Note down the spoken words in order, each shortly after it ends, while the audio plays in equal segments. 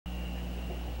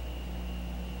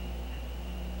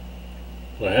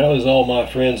Well, how is all my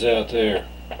friends out there?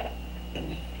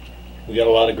 We got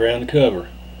a lot of ground to cover.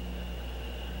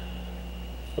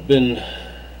 I've been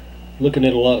looking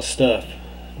at a lot of stuff,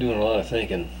 doing a lot of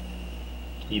thinking.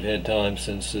 You've had time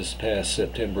since this past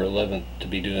September 11th to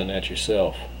be doing that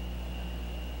yourself.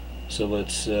 So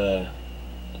let's have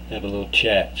a little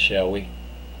chat, shall we?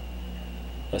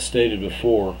 I stated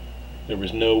before, there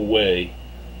was no way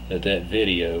that that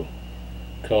video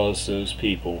caused those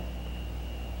people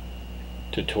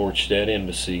to torch that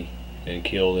embassy and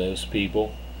kill those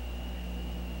people,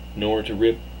 nor to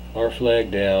rip our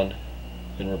flag down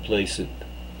and replace it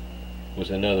with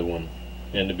another one,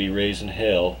 and to be raising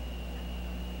hell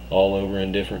all over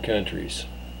in different countries.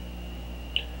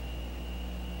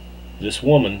 This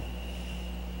woman,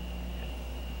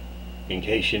 in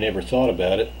case you never thought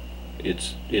about it,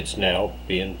 it's now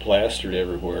being plastered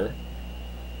everywhere.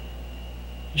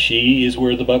 She is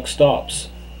where the buck stops.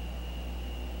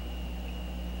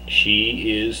 She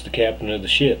is the captain of the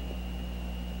ship.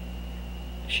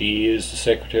 She is the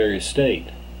Secretary of State.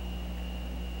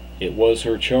 It was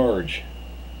her charge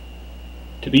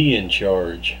to be in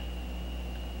charge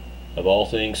of all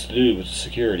things to do with the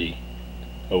security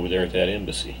over there at that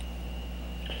embassy.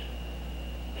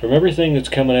 From everything that's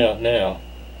coming out now,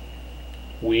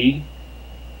 we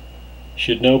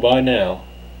should know by now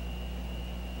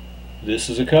this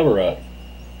is a cover-up.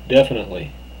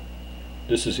 Definitely.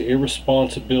 This is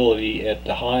irresponsibility at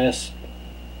the highest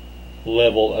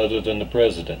level other than the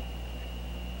president.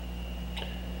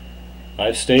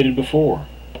 I've stated before,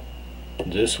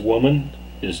 this woman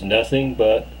is nothing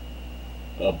but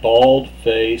a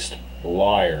bald-faced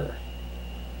liar.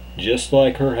 Just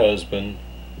like her husband,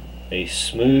 a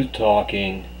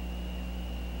smooth-talking,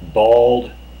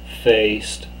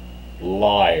 bald-faced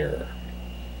liar.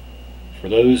 For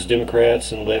those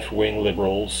Democrats and left-wing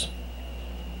liberals,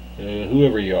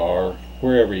 whoever you are,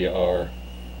 wherever you are,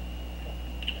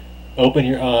 open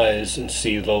your eyes and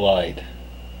see the light.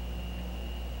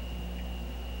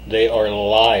 They are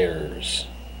liars.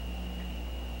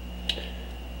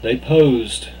 They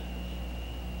posed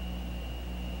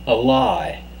a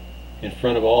lie in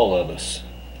front of all of us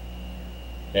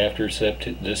after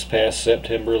this past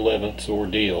September 11th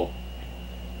ordeal,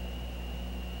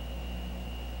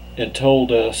 and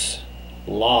told us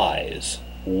lies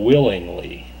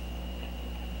willingly.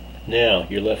 Now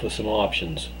you're left with some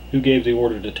options. Who gave the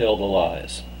order to tell the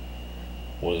lies?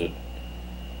 Was it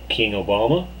King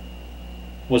Obama?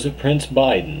 Was it Prince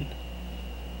Biden?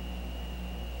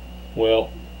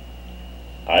 Well,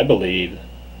 I believe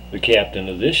the captain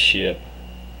of this ship,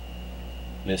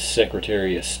 Miss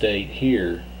Secretary of State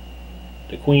here,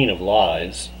 the Queen of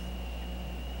Lies,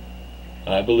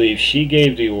 I believe she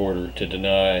gave the order to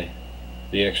deny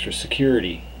the extra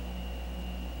security.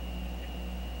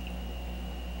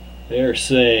 They're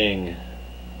saying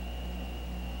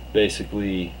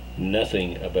basically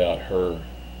nothing about her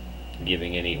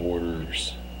giving any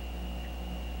orders.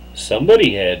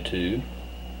 Somebody had to.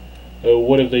 Oh,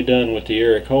 what have they done with the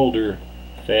Eric Holder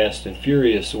Fast and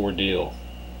Furious ordeal?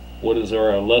 What has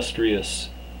our illustrious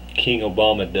King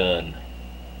Obama done?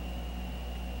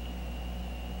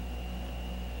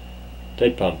 They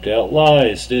pumped out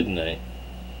lies, didn't they?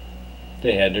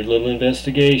 They had their little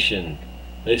investigation.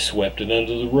 They swept it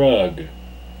under the rug.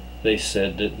 They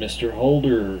said that Mr.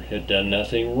 Holder had done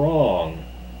nothing wrong.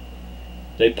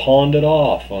 They pawned it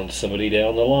off on somebody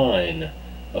down the line.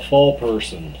 A fall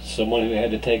person. Someone who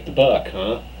had to take the buck,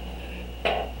 huh?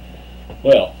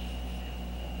 Well,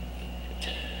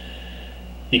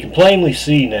 you can plainly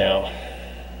see now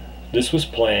this was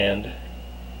planned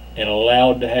and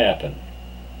allowed to happen.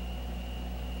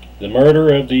 The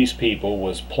murder of these people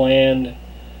was planned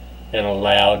and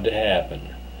allowed to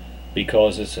happen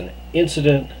because it's an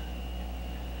incident,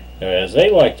 or as they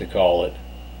like to call it,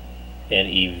 an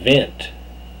event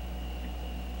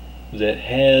that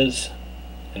has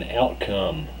an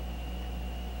outcome.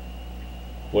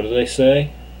 What do they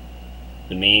say?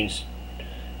 The means,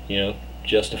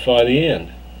 justify the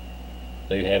end.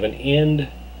 They have an end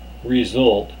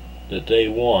result that they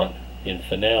want in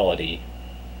finality,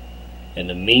 and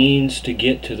the means to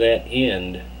get to that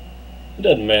end, it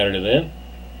doesn't matter to them.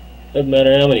 It doesn't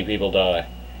matter how many people die.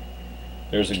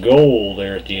 There's a goal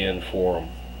there at the end for them.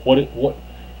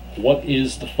 What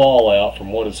is the fallout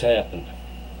from what has happened?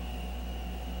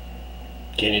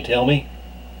 Can you tell me?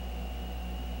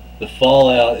 The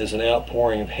fallout is an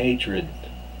outpouring of hatred.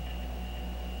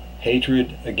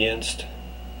 Hatred against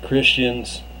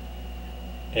Christians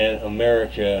and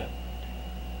America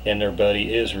and their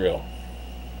buddy Israel.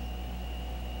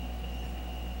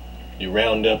 You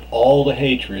round up all the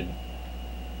hatred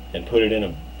and put it in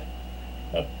a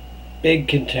big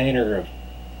container of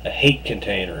a hate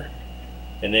container,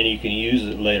 and then you can use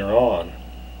it later on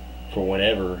for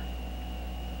whenever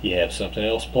you have something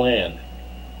else planned.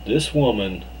 This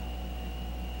woman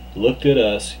looked at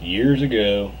us years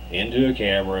ago into a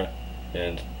camera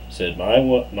and said,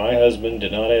 my husband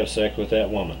did not have sex with that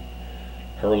woman.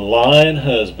 Her lying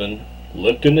husband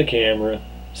looked in the camera,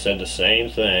 said the same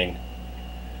thing,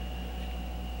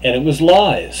 and it was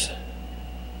lies.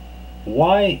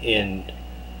 Why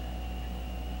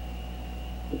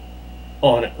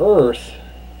on earth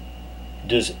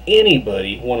does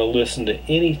anybody want to listen to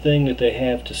anything that they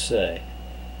have to say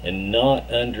and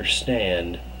not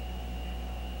understand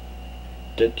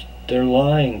that they're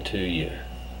lying to you?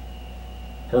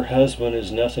 Her husband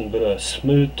is nothing but a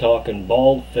smooth-talking,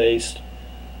 bald-faced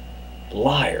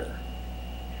liar.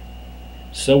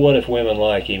 So what if women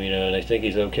like him, and they think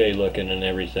he's okay looking and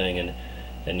everything,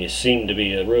 and you seem to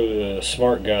be a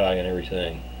smart guy and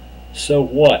everything? So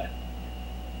what?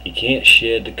 You can't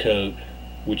shed the coat,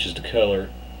 which is the color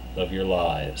of your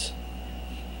lies.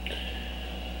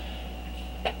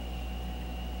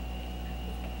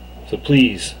 So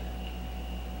please,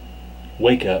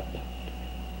 wake up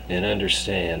and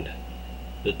understand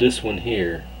that this one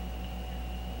here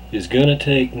is going to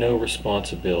take no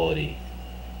responsibility.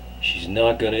 She's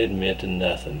not going to admit to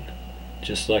nothing.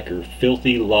 Just like her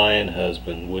filthy lying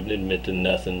husband wouldn't admit to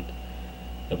nothing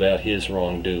about his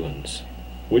wrongdoings,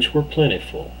 which were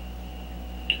plentiful.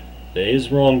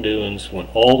 His wrongdoings went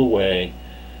all the way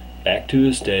back to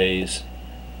his days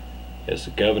as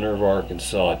the governor of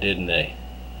Arkansas, didn't they?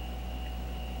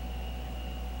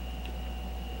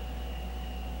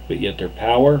 But yet their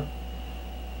power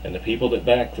and the people that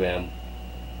back them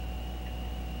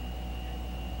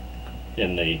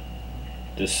and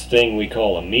this thing we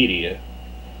call a media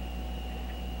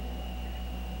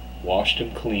washed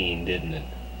them clean, didn't it?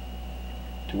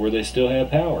 To where they still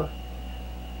have power.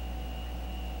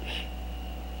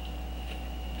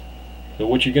 So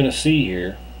what you're going to see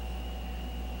here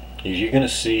is you're going to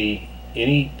see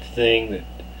anything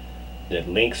that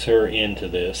links her into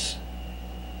this,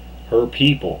 her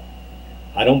people.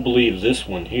 I don't believe this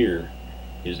one here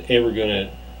is ever going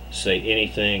to say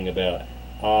anything about,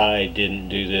 I didn't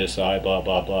do this, I blah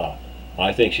blah blah.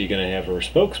 I think she's going to have her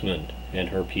spokesman and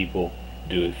her people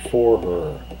do it for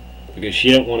her, because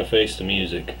she don't want to face the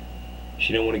music.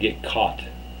 She don't want to get caught.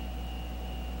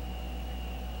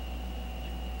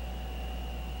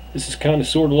 This is kind of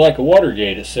sort of like a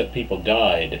Watergate, except people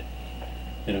died,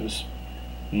 and it was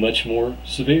much more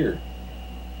severe.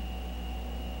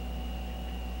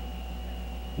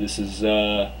 This is,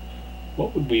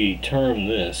 what would we term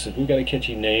this? If we got a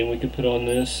catchy name we could put on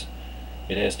this,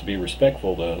 it has to be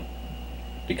respectful though,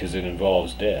 because it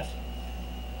involves death.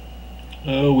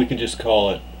 Oh, we could just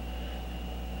call it,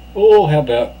 oh, how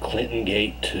about Clinton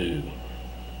Gate 2?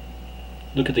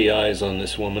 Look at the eyes on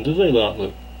this woman. Do they not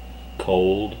look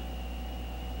cold?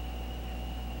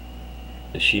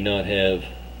 Does she not have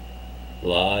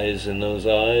lies in those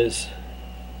eyes?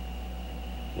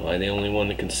 Am I the only one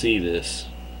that can see this?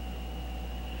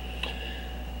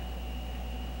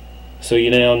 So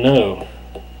you now know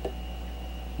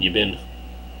you've been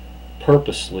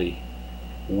purposely,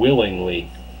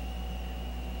 willingly,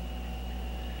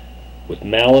 with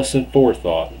malice and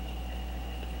forethought,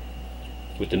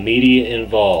 with the media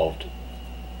involved,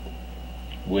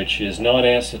 which is not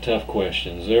asked the tough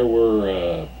questions. There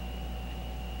were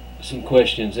some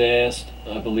questions asked.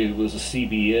 I believe it was a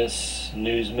CBS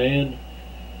newsman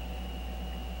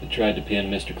that tried to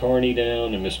pin Mr. Carney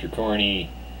down, and Mr. Carney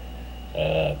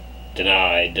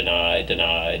denied.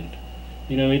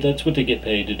 You know, that's what they get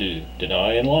paid to do,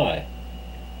 deny and lie.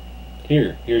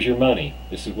 Here's your money.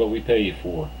 This is what we pay you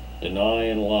for. Deny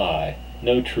and lie.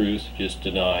 No truth, just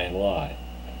deny and lie.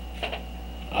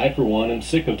 I, for one, am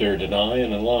sick of their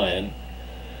denying and lying,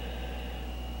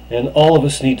 and all of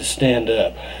us need to stand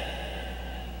up.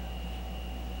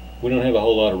 We don't have a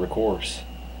whole lot of recourse,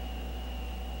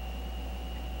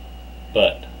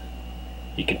 but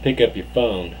you can pick up your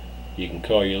phone, you can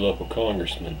call your local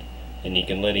congressman, and you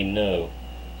can let him know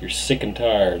you're sick and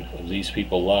tired of these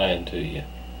people lying to you,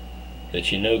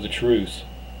 that you know the truth,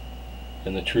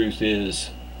 and the truth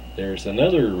is there's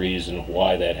another reason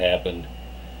why that happened,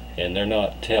 and they're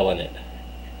not telling it,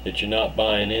 that you're not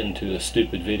buying into a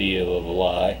stupid video of a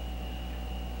lie,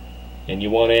 and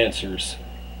you want answers.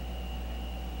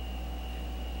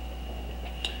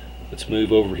 Let's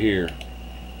move over here.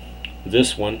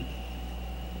 This one,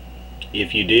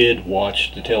 if you did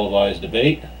watch the televised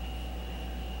debate,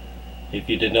 if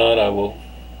you did not, I will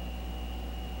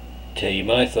tell you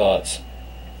my thoughts.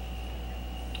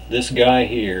 This guy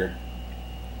here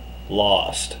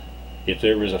lost. If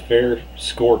there was a fair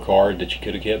scorecard that you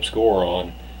could have kept score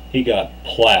on, he got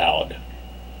plowed.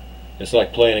 It's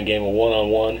like playing a game of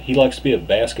one-on-one. He likes to be a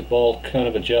basketball kind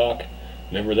of a jock.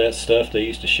 Remember that stuff they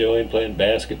used to show him playing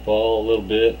basketball a little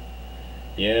bit?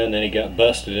 Yeah, and then he got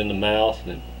busted in the mouth.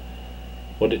 And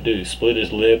what did it do? Split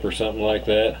his lip or something like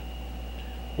that?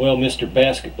 Well, Mr.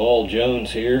 Basketball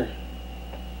Jones here,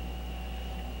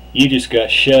 you just got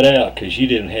shut out because you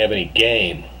didn't have any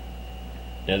game.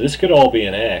 Now this could all be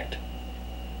an act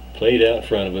played out in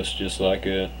front of us, just like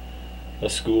a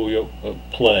school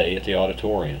play at the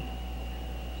auditorium.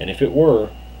 And if it were,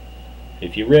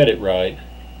 if you read it right,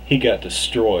 he got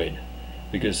destroyed,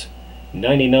 because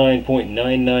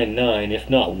 99.999, if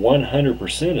not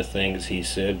 100% of things he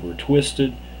said were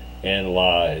twisted and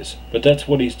lies. But that's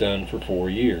what he's done for 4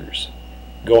 years,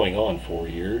 going on 4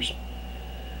 years,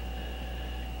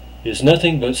 is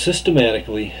nothing but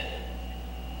systematically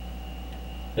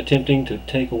attempting to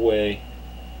take away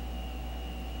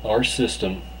our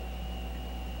system,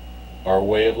 our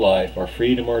way of life, our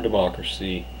freedom, our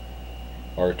democracy,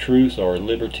 our truth, our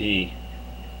liberty,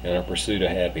 and our pursuit of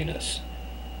happiness.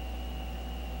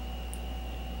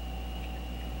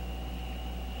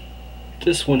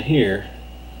 This one here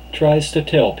tries to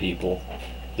tell people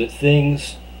that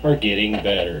things are getting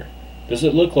better. Does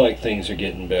it look like things are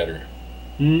getting better?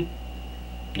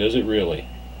 Does it really?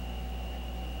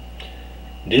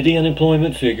 Did the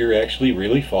unemployment figure actually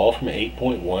really fall from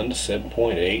 8.1 to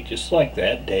 7.8 just like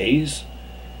that, days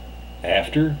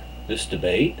after this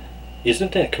debate?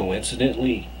 Isn't that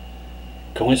coincidental?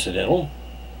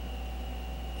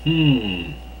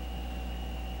 I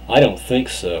don't think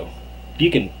so. You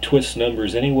can twist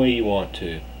numbers any way you want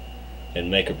to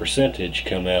and make a percentage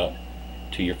come out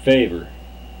to your favor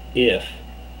if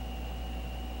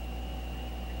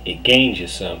it gains you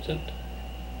something.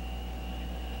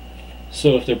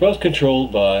 So if they're both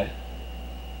controlled by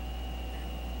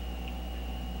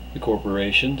the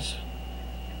corporations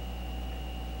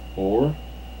or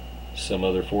some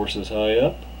other forces high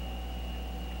up,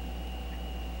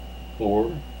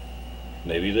 or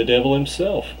maybe the devil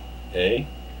himself, eh?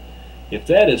 If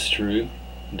that is true,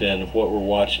 then what we're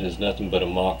watching is nothing but a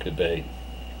mock debate.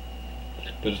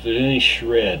 But if there's any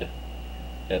shred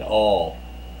at all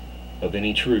of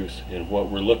any truth in what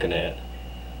we're looking at,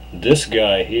 this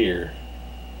guy here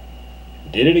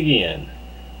did it again.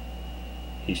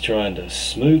 He's trying to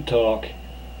smooth talk,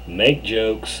 make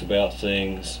jokes about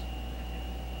things,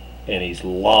 and he's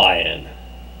lying.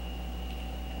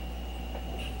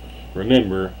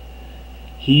 Remember,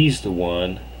 he's the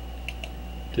one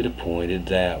that appointed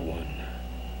that one.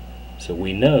 So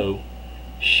we know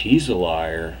she's a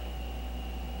liar.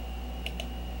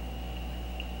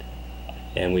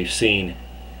 And we've seen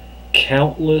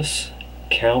countless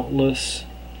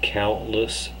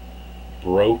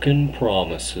broken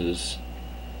promises.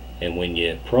 And when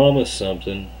you promise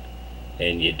something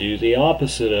and you do the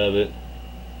opposite of it,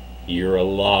 you're a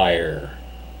liar.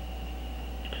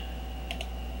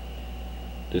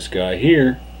 This guy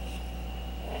here,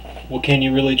 well, can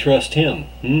you really trust him?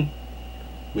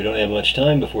 We don't have much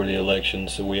time before the election,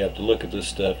 so we have to look at this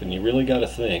stuff, and you really got to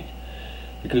think,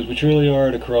 because we truly are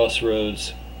at a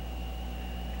crossroads,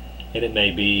 and it may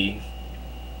be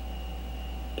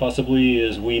possibly,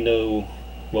 as we know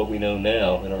what we know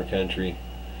now in our country,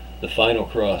 the final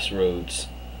crossroads,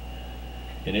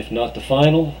 and if not the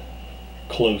final,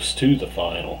 close to the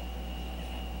final.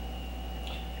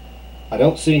 I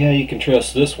don't see how you can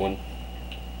trust this one,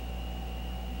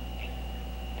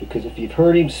 because if you've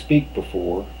heard him speak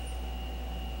before,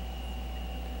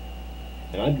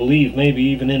 and I believe maybe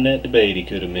even in that debate he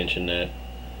could have mentioned that,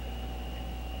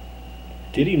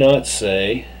 did he not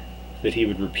say that he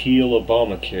would repeal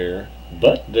Obamacare,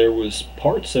 but there was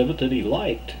parts of it that he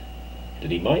liked,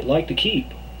 that he might like to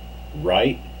keep,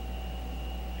 right?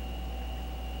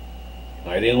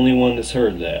 Am I the only one that's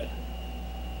heard that?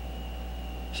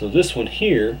 So this one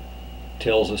here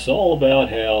tells us all about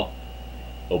how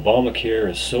Obamacare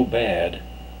is so bad,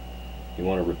 you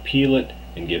want to repeal it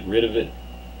and get rid of it,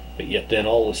 but yet then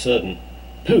all of a sudden,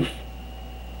 poof!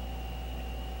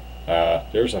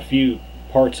 There's a few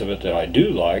parts of it that I do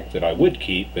like, that I would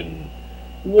keep, and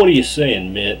what are you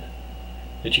saying, Mitt?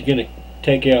 That you're going to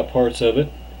take out parts of it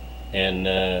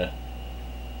and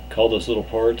call those little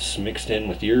parts mixed in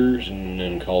with yours and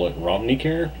then call it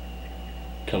Romneycare?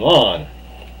 Come on!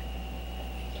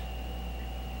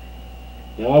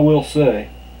 Now I will say,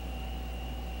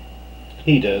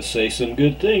 he does say some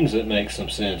good things that make some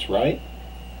sense, right?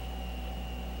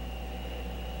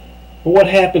 But what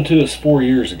happened to us 4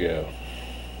 years ago?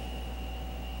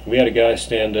 We had a guy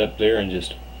stand up there and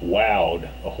just wowed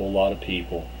a whole lot of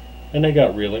people. And they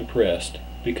got real impressed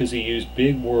because he used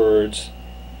big words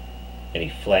and he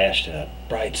flashed a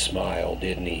bright smile,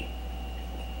 didn't he?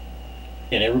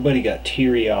 And everybody got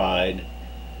teary-eyed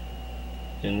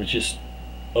and was just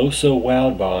oh so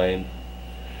wowed by him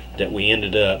that we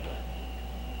ended up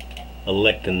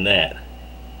electing that.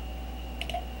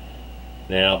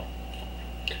 Now,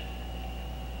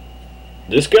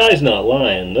 this guy's not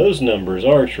lying. Those numbers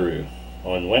are true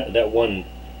on that one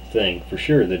thing for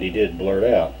sure that he did blurt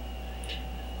out.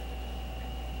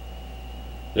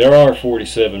 There are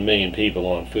 47 million people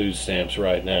on food stamps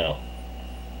right now,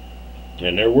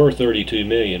 and there were 32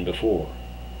 million before.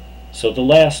 So the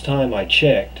last time I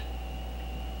checked,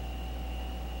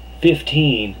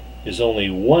 15 is only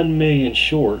 1 million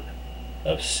short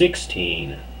of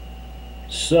 16.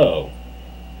 So,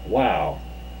 wow,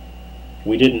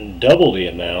 we didn't double the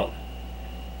amount,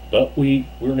 but we're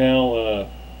now,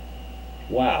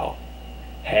 wow,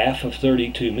 half of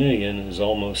 32 million is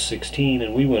almost 16,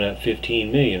 and we went up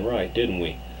 15 million, right, didn't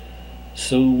we?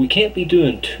 So we can't be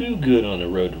doing too good on the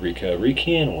road to recovery,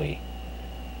 can we?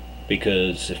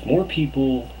 Because if more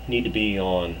people need to be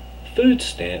on food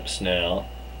stamps now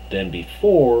than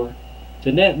before,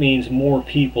 then that means more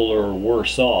people are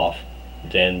worse off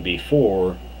than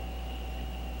before,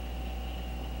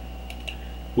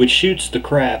 which shoots the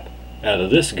crap out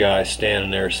of this guy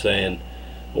standing there saying,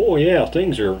 oh yeah,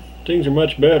 things are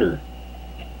much better.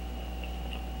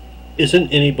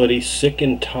 Isn't anybody sick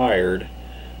and tired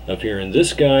of hearing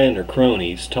this guy and their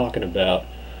cronies talking about,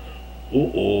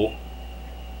 uh-oh,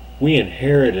 we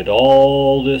inherited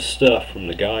all this stuff from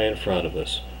the guy in front of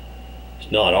us.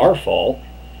 It's not our fault.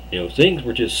 You know, things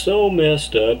were just so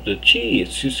messed up that, gee,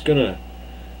 it's just gonna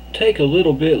take a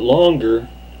little bit longer,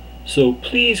 so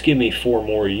please give me 4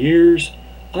 more years.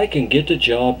 I can get the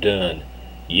job done.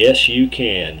 Yes, you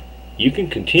can. You can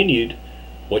continue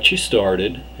what you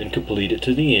started and complete it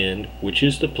to the end, which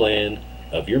is the plan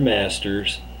of your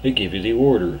masters that give you the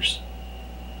orders.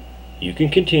 You can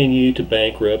continue to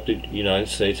bankrupt the United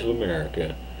States of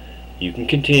America. You can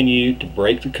continue to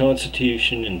break the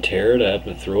Constitution and tear it up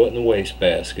and throw it in the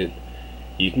wastebasket.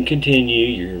 You can continue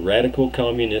your radical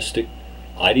communistic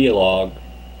ideologue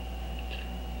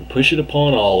and push it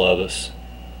upon all of us,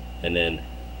 and then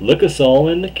look us all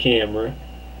in the camera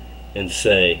and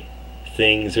say,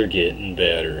 things are getting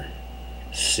better.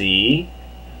 See?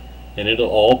 And it'll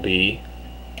all be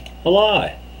a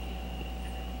lie.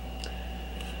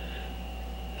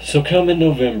 So come in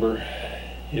November,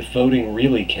 if voting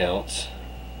really counts,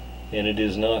 and it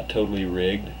is not totally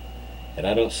rigged, and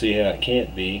I don't see how it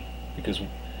can't be, because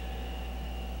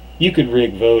you could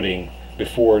rig voting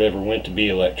before it ever went to be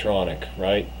electronic,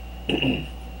 right?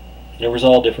 There was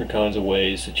all different kinds of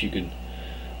ways that you could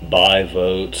buy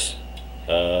votes.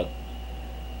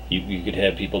 You could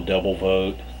have people double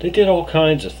vote. They did all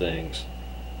kinds of things.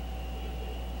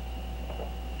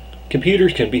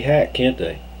 Computers can be hacked, can't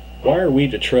they? Why are we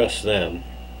to trust them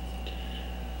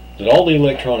that all the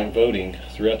electronic voting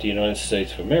throughout the United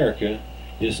States of America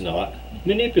is not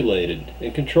manipulated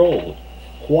and controlled?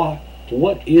 What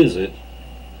is it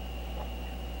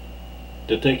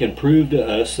that they can prove to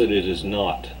us that it is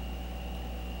not?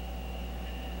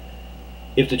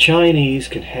 If the Chinese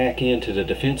can hack into the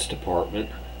Defense Department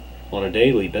on a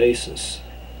daily basis,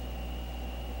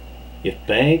 if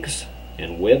banks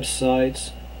and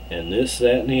websites and this,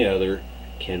 that, and the other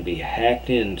can be hacked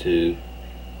into,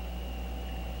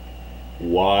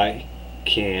 why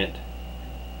can't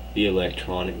the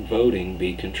electronic voting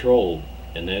be controlled?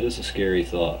 And that is a scary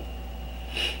thought,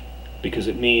 because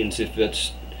it means if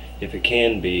it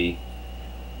can be,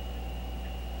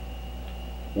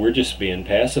 we're just being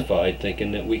pacified,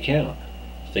 thinking that we count,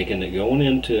 thinking that going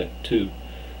into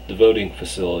the voting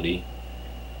facility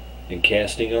and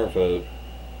casting our vote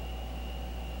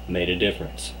made a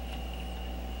difference.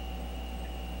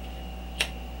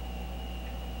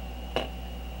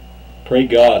 Pray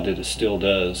God that it still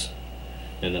does,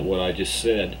 and that what I just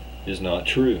said is not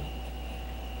true.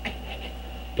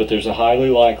 But there's a highly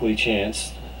likely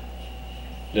chance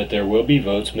that there will be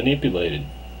votes manipulated.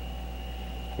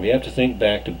 We have to think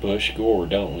back to Bush Gore,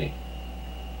 don't we?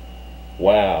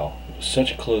 Wow, it was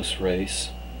such a close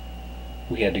race.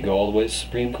 We had to go all the way to the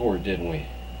Supreme Court, didn't we?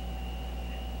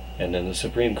 And then the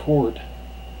Supreme Court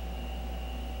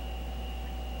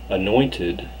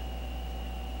anointed,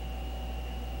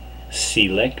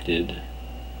 selected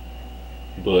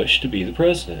Bush to be the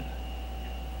president,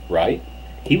 right?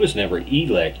 He was never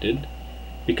elected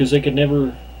because they could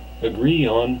never agree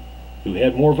on who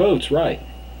had more votes, right?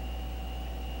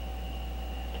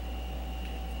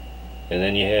 And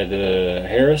then you had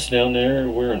Harris down there,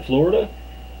 we're in Florida,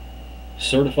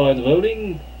 certify the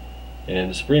voting,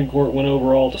 And the Supreme Court went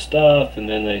over all the stuff, and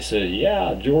then they said,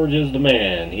 yeah, George is the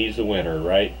man. He's the winner,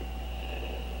 right?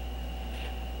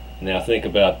 Now think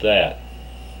about that.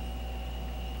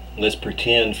 Let's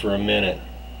pretend for a minute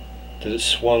that it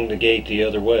swung the gate the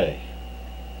other way,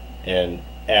 and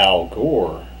Al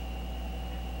Gore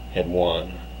had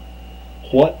won.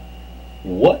 What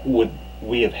would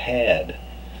we have had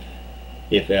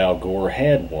if Al Gore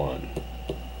had won?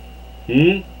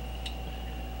 Wouldn't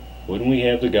we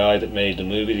have the guy that made the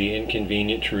movie The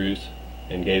Inconvenient Truth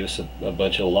and gave us a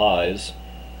bunch of lies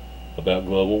about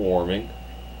global warming?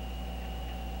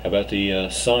 How about the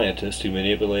scientist who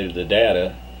manipulated the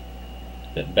data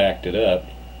that backed it up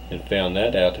and found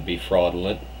that out to be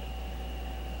fraudulent?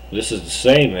 This is the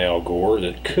same Al Gore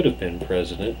that could have been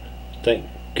president, thank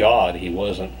God he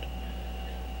wasn't,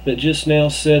 that just now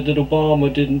said that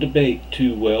Obama didn't debate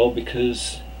too well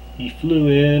because he flew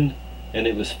in and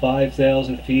it was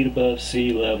 5,000 feet above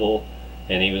sea level,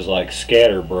 and he was like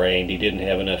scatterbrained. He didn't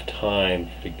have enough time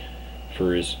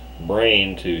for his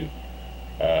brain to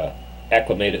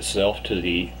acclimate itself to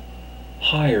the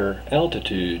higher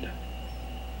altitude.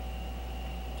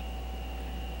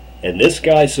 And this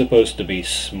guy's supposed to be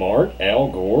smart, Al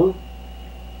Gore,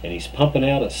 and he's pumping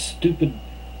out a stupid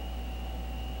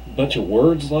bunch of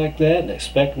words like that and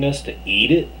expecting us to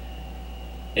eat it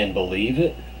and believe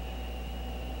it.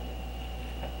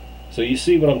 So you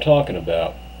see what I'm talking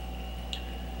about.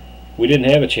 We didn't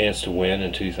have a chance to win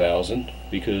in 2000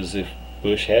 because if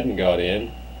Bush hadn't got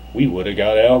in, we would have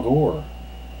got Al Gore.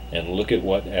 And look at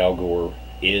what Al Gore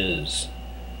is.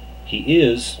 He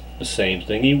is the same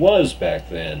thing he was back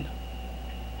then.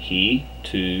 He,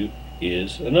 too,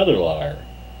 is another liar.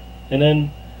 And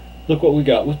then look what we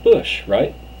got with Bush,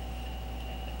 right?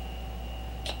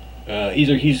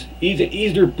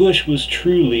 Either Bush was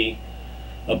truly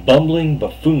a bumbling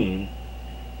buffoon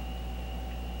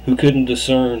who couldn't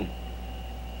discern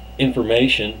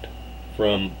information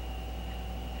from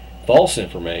false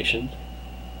information,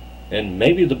 and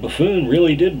maybe the buffoon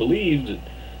really did believe that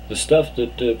the stuff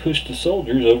that pushed the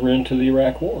soldiers over into the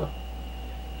Iraq War.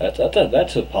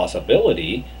 That's a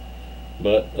possibility,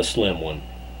 but a slim one.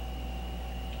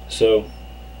 So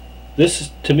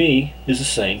this, to me, is the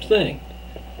same thing.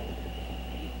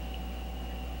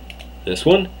 This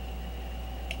one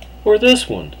or this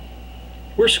one.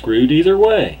 We're screwed either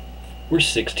way. We're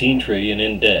 16 trillion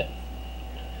in debt.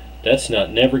 That's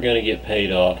never going to get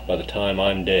paid off by the time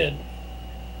I'm dead,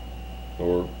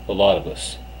 or a lot of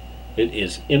us. It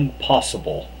is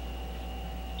impossible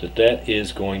that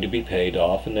is going to be paid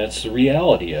off, and that's the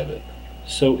reality of it.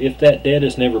 So if that debt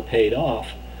is never paid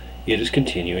off, it is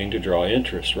continuing to draw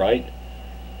interest, right?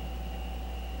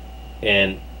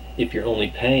 And if you're only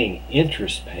paying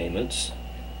interest payments,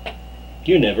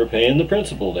 you're never paying the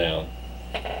principal down.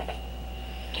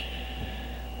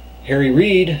 Harry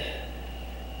Reid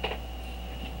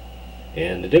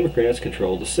and the Democrats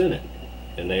control the Senate,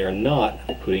 and they are not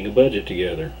putting a budget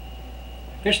together.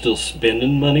 They're still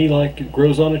spending money like it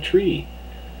grows on a tree.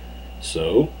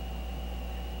 So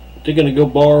they're going to go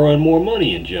borrow more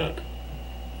money and junk.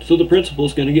 So the principal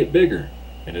is going to get bigger.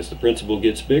 And as the principal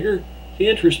gets bigger, the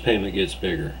interest payment gets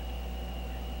bigger.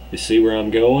 You see where I'm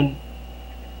going?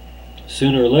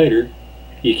 Sooner or later,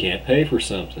 you can't pay for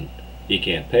something. You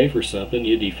can't pay for something,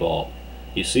 you default.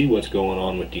 You see what's going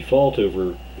on with default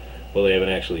over, well, they haven't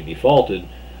actually defaulted,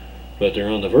 but they're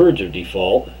on the verge of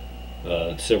default.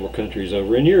 Several countries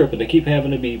over in Europe, and they keep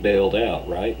having to be bailed out,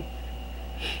 right?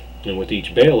 And with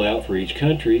each bailout for each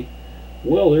country,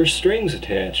 well, there's strings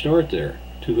attached, aren't there,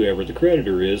 to whoever the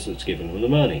creditor is that's giving them the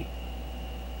money.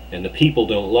 And the people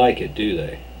don't like it, do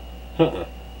they?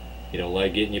 You don't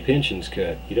like getting your pensions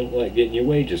cut. You don't like getting your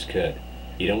wages cut.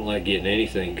 You don't like getting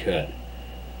anything cut.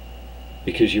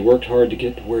 Because you worked hard to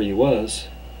get to where you was,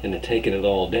 and they're taking it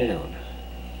all down.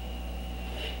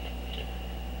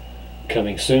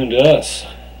 Coming soon to us.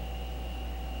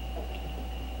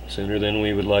 Sooner than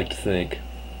we would like to think.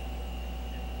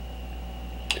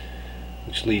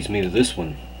 Which leads me to this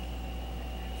one.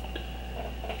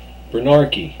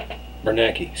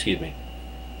 Bernanke, excuse me.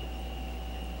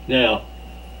 Now,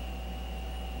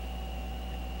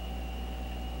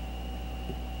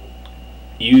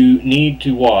 you need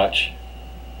to watch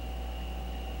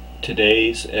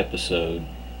today's episode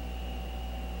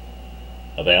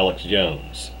of Alex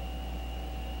Jones.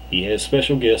 He has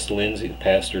special guest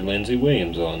Pastor Lindsey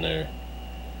Williams on there.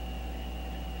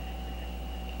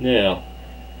 Now,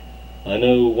 I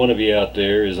know one of you out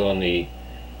there is on the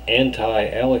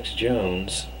anti-Alex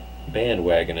Jones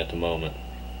bandwagon at the moment.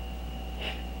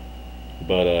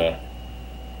 But,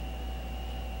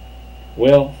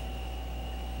 well,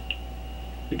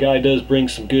 the guy does bring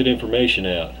some good information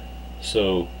out.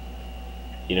 So,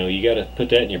 you know, you got to put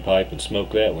that in your pipe and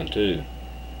smoke that one too.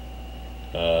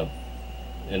 And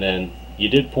then you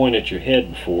did point at your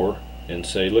head before and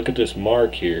say, look at this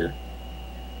mark here.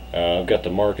 I've got the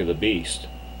mark of the beast.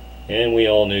 And we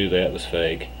all knew that was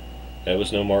fake. That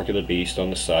was no mark of the beast on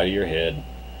the side of your head.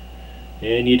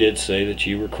 And you did say that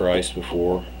you were Christ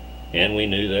before, and we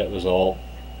knew that was all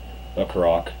a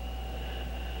crock.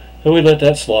 But we let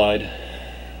that slide.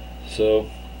 So,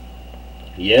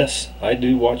 yes, I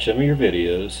do watch some of your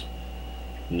videos.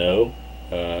 No,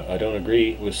 I don't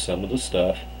agree with some of the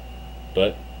stuff,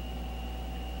 but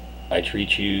I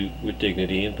treat you with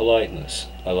dignity and politeness.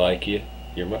 I like you.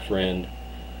 You're my friend.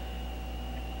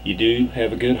 You do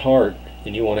have a good heart,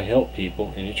 and you want to help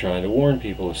people, and you're trying to warn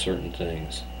people of certain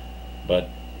things. But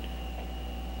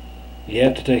you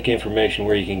have to take information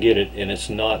where you can get it, and it's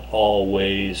not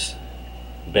always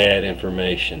bad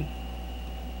information.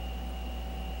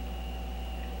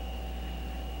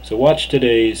 So watch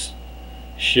today's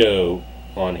show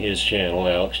on his channel,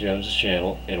 Alex Jones's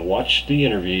channel, and watch the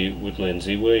interview with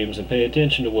Lindsey Williams and pay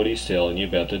attention to what he's telling you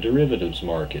about the derivatives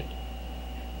market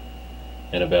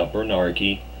and about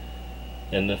Bernanke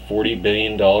and the $40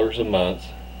 billion a month.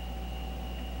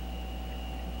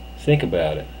 Think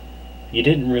about it. You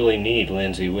didn't really need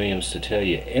Lindsey Williams to tell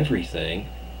you everything.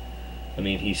 I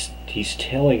mean, he's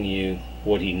telling you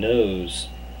what he knows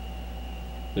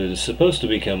that is supposed to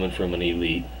be coming from an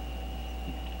elite.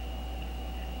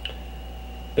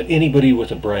 But anybody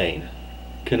with a brain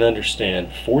can understand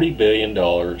 $40 billion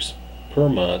per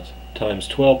month times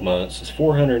 12 months is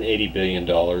 $480 billion,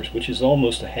 which is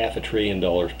almost $500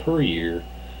 billion per year.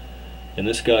 And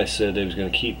this guy said they was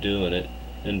going to keep doing it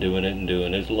and doing it and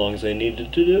doing it as long as they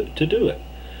needed to do it.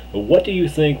 But what do you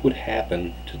think would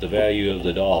happen to the value of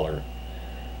the dollar?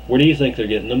 Where do you think they're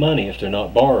getting the money if they're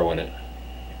not borrowing it?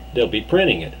 They'll be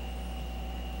printing it.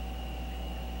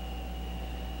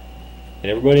 And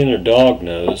everybody and their dog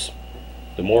knows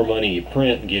the more money you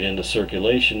print and get into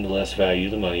circulation, the less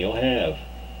value the money will have.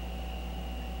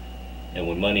 And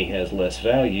when money has less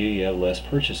value, you have less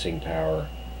purchasing power,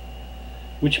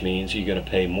 which means you're going to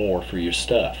pay more for your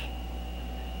stuff.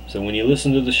 So when you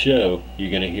listen to the show,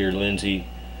 you're going to hear Lindsey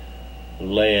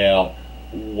lay out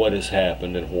what has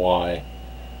happened and why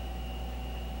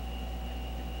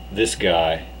this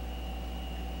guy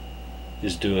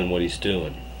is doing what he's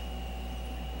doing.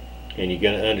 And you're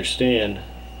going to understand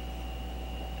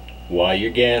why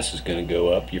your gas is going to go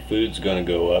up, your food's going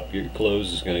to go up, your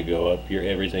clothes is going to go up, your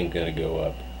everything's going to go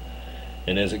up.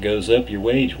 And as it goes up, your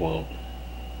wage won't.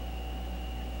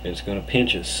 And it's going to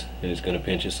pinch us, and it's going to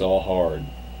pinch us all hard.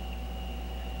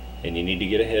 And you need to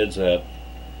get a heads up,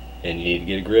 and you need to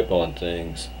get a grip on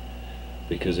things,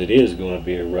 because it is going to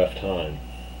be a rough time.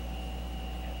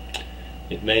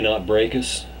 It may not break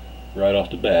us right off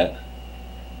the bat,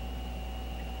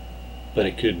 but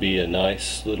it could be a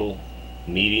nice little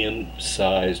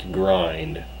medium-sized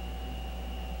grind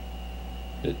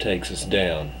that takes us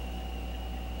down.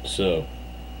 So,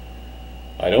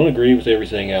 I don't agree with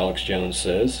everything Alex Jones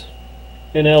says,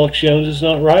 and Alex Jones is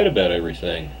not right about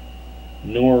everything,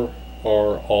 nor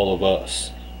are all of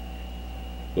us.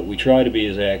 But we try to be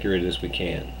as accurate as we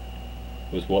can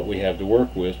with what we have to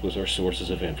work with our sources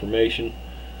of information,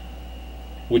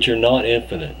 which are not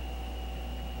infinite.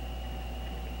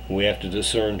 We have to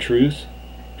discern truth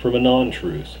from a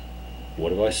non-truth.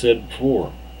 What have I said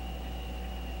before?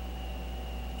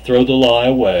 Throw the lie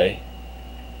away,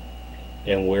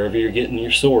 and wherever you're getting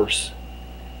your source,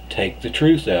 take the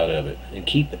truth out of it and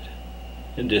keep it,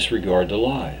 and disregard the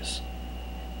lies.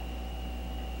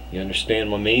 You understand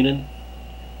my meaning?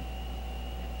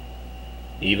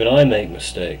 Even I make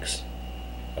mistakes.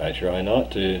 I try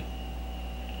not to.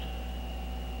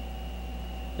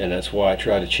 And that's why I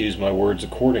try to choose my words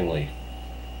accordingly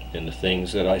in the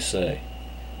things that I say.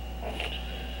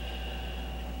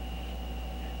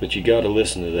 But you got to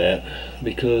listen to that,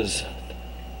 because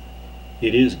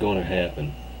it is going to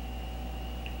happen.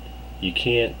 You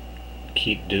can't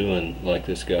keep doing like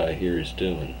this guy here is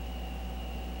doing.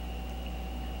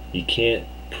 You can't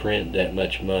print that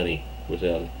much money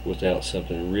without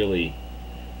something really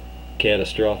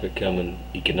catastrophic coming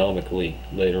economically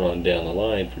later on down the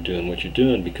line for doing what you're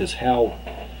doing, because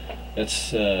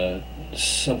that's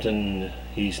something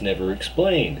he's never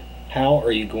explained. How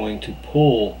are you going to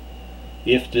pull,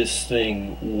 if this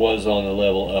thing was on the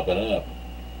level up and up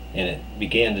and it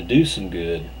began to do some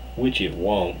good, which it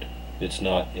won't, it's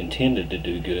not intended to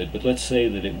do good, but let's say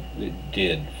that it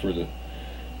did for the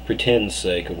pretend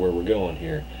sake of where we're going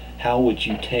here. How would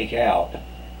you take out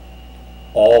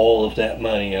all of that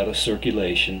money out of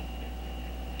circulation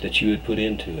that you would put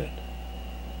into it.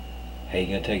 How you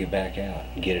going to take it back out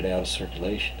and get it out of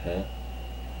circulation, huh?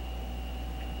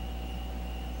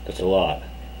 That's a lot.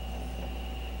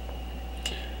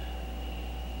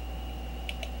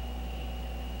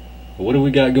 What do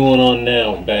we got going on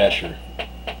now with Bashar?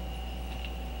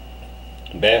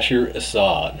 Bashar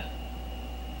Assad,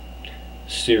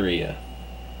 Syria,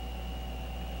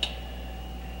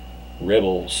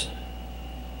 rebels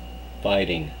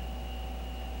fighting,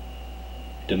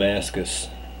 Damascus.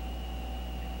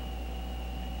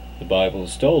 The Bible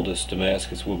has told us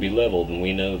Damascus will be leveled, and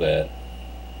we know that.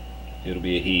 It'll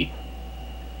be a heap.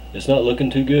 It's not looking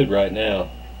too good right now.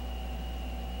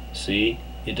 See,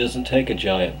 it doesn't take a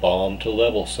giant bomb to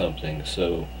level something,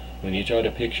 so when you try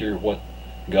to picture what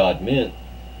God meant,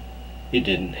 it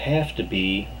didn't have to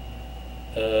be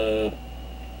a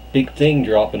big thing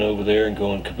dropping over there and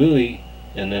going kabooey,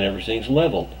 and then everything's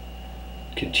leveled.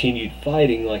 Continued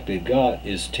fighting like they've got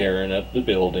is tearing up the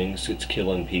buildings, it's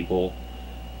killing people.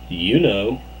 You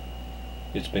know,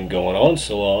 it's been going on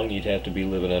so long you'd have to be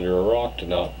living under a rock to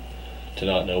not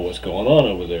know what's going on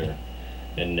over there.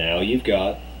 And now you've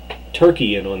got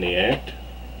Turkey in on the act.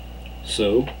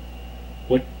 So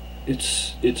what,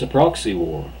 it's a proxy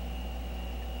war.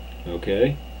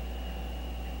 Okay?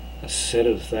 I said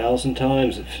it 1,000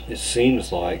 times, it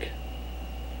seems like.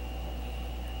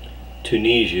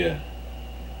 Tunisia,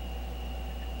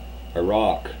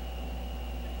 Iraq,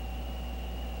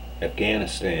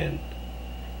 Afghanistan,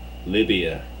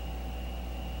 Libya,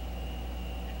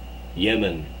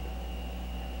 Yemen.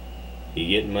 You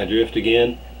getting my drift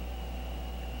again?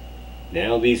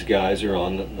 Now these guys are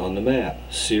on the map.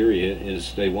 Syria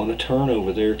is, they want to turn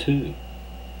over there too.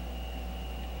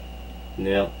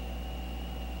 Now,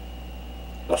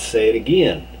 I'll say it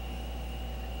again.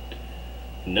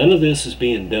 None of this is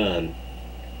being done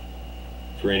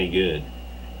for any good.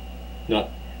 Not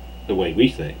the way we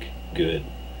think good.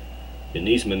 And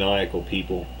these maniacal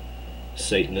people,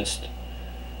 Satanists,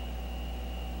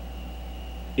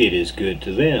 it is good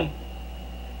to them.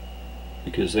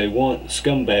 Because they want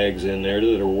scumbags in there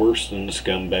that are worse than the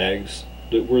scumbags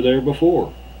that were there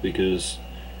before. Because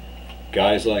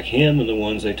guys like him and the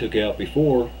ones they took out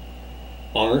before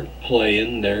aren't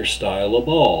playing their style of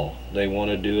ball. They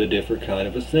want to do a different kind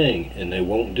of a thing, and they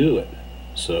won't do it.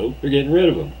 So they're getting rid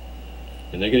of them.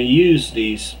 And they're going to use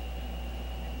these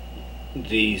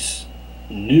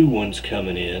new ones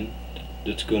coming in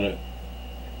that's going to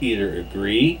either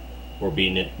agree or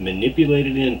be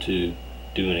manipulated into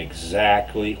doing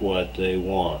exactly what they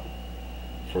want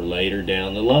for later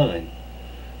down the line.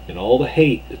 And all the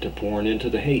hate that they're pouring into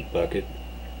the hate bucket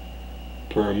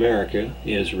for America,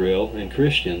 Israel, and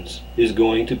Christians is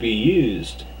going to be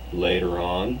used later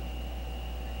on.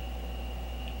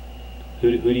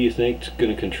 Who do you think is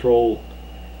going to control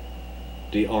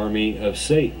the army of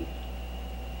Satan?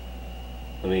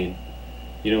 I mean,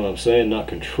 you know what I'm saying? Not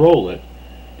control it,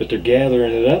 but they're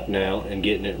gathering it up now and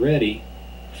getting it ready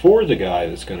for the guy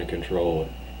that's going to control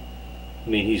it. I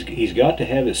mean, he's got to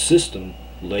have his system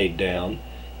laid down.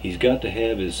 He's got to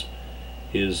have his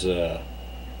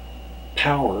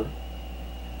power,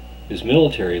 his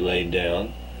military laid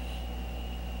down.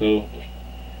 So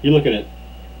you're looking at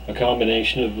a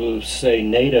combination of, say,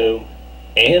 NATO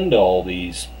and all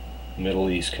these Middle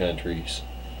East countries.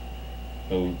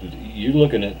 So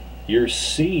you're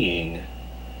seeing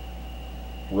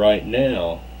right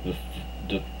now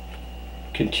the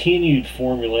continued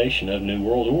formulation of New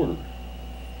World Order.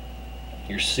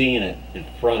 You're seeing it in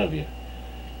front of you.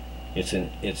 It's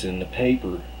in the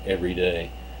paper every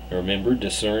day. Remember,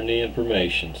 discern the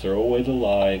information, throw away the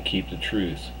lie, and keep the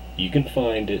truth. You can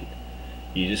find it.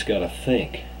 You just got to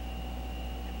think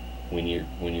when you're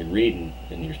reading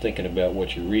and you're thinking about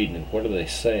what you're reading and what are they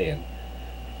saying.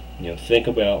 You know, think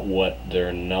about what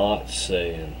they're not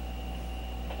saying.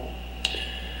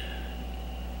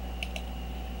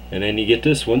 And then you get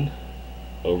this one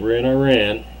over in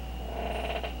Iran.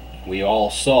 We all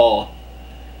saw,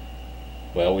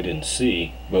 well, we didn't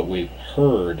see, but we've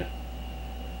heard,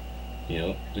 you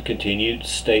know, the continued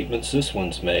statements this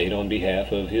one's made on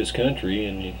behalf of his country,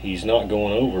 and he's not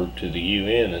going over to the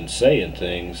UN and saying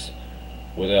things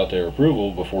without their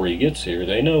approval before he gets here.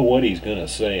 They know what he's going to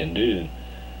say and do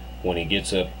when he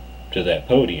gets up to that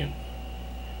podium.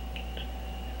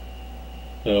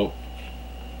 So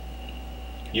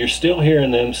you're still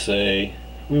hearing them say,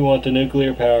 we want the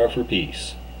nuclear power for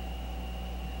peace.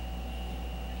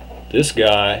 This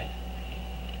guy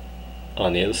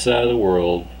on the other side of the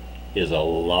world is a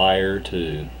liar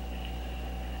too.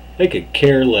 They could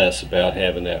care less about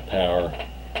having that power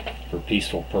for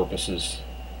peaceful purposes.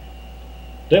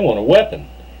 They want a weapon,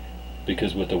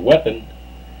 because with a weapon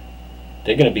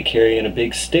They're going to be carrying a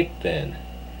big stick then.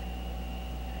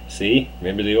 See?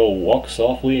 Remember the old walk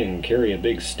softly and carry a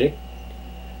big stick?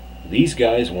 These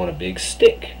guys want a big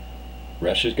stick.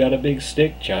 Russia's got a big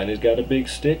stick. China's got a big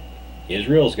stick.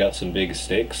 Israel's got some big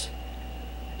sticks.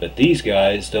 But these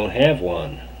guys don't have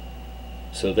one.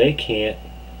 So they can't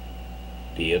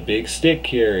be a big stick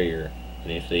carrier.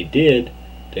 And if they did,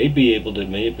 they'd be able to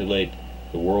manipulate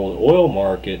the world oil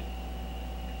market.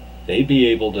 They'd be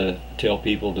able to tell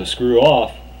people to screw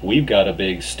off. We've got a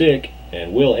big stick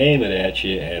and we'll aim it at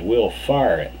you and we'll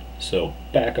fire it. So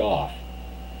back off.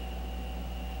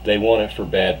 They want it for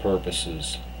bad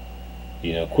purposes.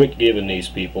 You know, quit giving these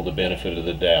people the benefit of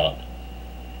the doubt.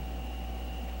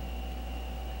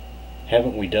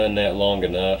 Haven't we done that long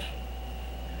enough?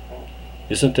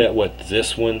 Isn't that what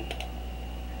this one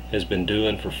has been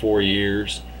doing for 4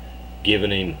 years?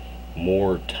 Giving him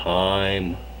more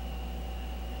time.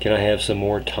 Can I have some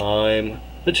more time?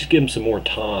 Let's just give him some more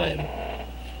time.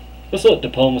 Let's let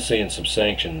diplomacy and some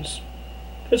sanctions.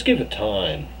 Let's give it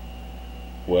time.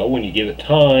 Well, when you give it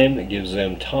time, it gives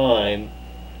them time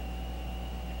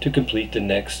to complete the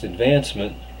next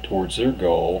advancement towards their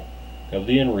goal of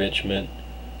the enrichment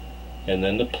and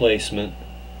then the placement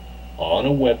on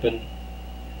a weapon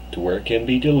to where it can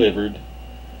be delivered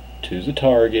to the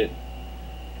target,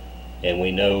 and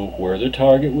we know where the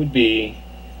target would be.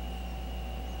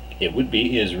 It would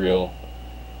be Israel,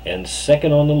 and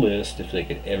second on the list, if they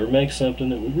could ever make something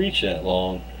that would reach that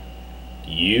long,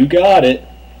 you got it,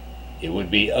 it would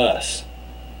be us.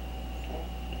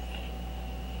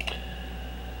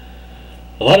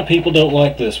 A lot of people don't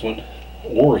like this one,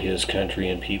 or his country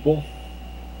and people,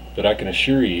 but I can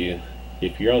assure you,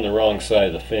 if you're on the wrong side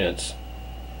of the fence,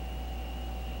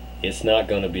 it's not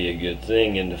going to be a good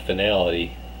thing in the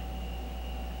finality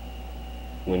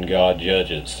when God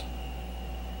judges.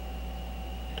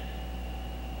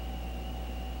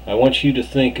 I want you to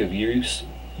think of you,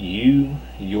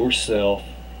 yourself,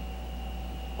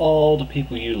 all the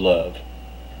people you love.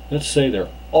 Let's say they're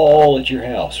all at your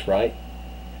house, right?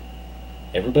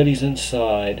 Everybody's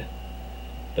inside,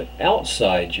 but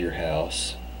outside your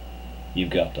house,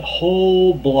 you've got the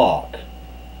whole block.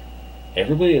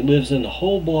 Everybody that lives in the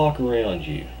whole block around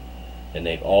you, and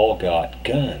they've all got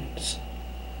guns,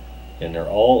 and they're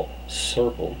all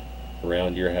circled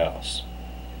around your house.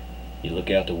 You look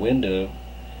out the window,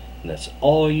 and that's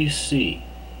all you see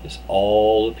is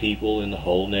all the people in the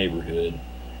whole neighborhood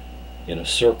in a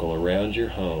circle around your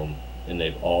home, and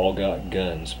they've all got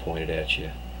guns pointed at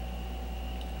you.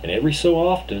 And every so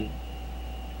often,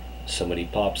 somebody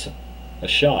pops a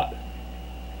shot,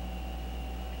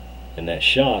 and that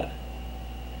shot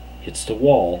hits the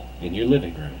wall in your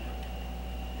living room.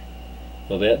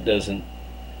 Well, that doesn't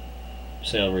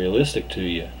sound realistic to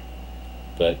you,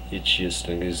 but it's just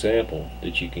an example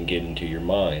that you can get into your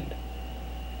mind.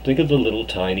 Think of the little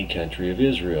tiny country of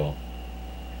Israel.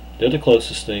 They're the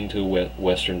closest thing to a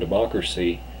Western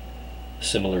democracy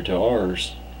similar to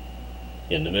ours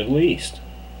in the Middle East.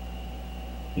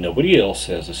 Nobody else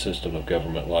has a system of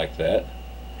government like that,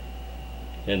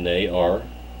 and they are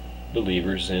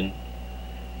believers in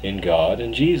God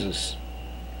and Jesus,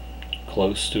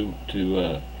 close to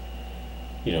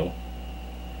you know,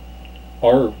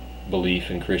 our belief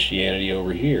in Christianity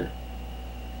over here.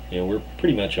 You know, we're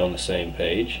pretty much on the same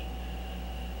page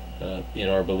in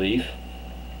our belief.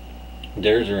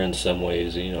 Theirs are in some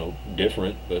ways, you know,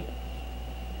 different, but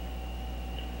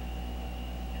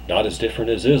not as different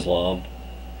as Islam.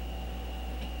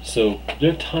 So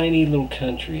their tiny little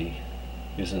country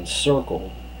is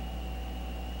encircled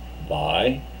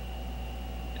by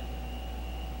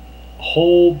a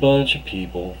whole bunch of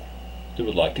people that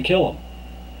would like to kill them.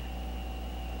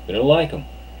 They don't like them.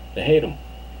 They hate them.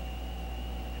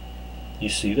 You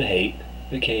see the hate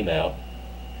that came out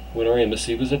when our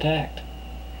embassy was attacked.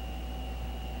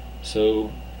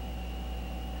 So,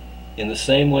 in the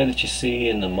same way that you see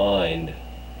in the mind,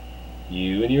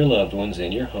 you and your loved ones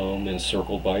in your home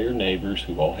encircled by your neighbors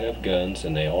who all have guns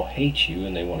and they all hate you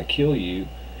and they want to kill you,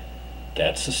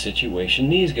 that's the situation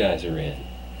these guys are in.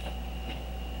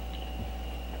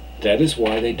 That is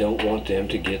why they don't want them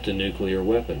to get the nuclear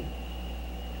weapon.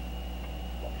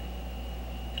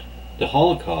 The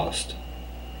Holocaust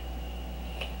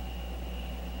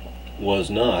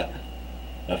was not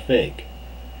a fake.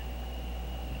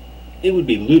 It would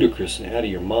be ludicrous and out of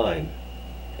your mind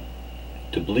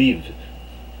to believe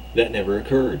that never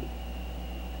occurred.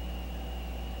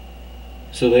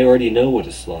 So they already know what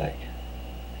it's like.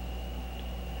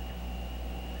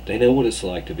 They know what it's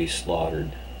like to be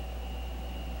slaughtered.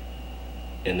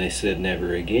 And they said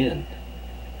never again.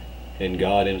 And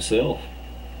God himself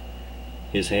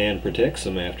His hand protects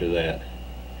them after that.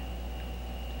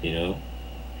 You know,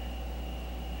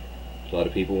 a lot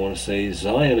of people want to say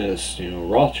Zionists,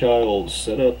 Rothschilds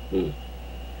set up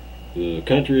the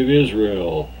country of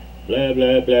Israel, blah,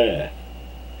 blah, blah.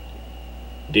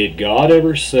 Did God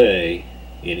ever say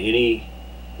in any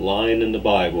line in the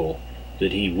Bible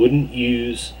that he wouldn't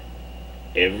use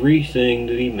everything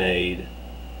that he made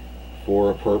for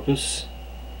a purpose?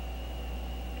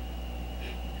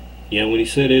 When he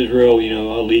said Israel,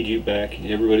 I'll lead you back, and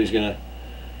everybody's going to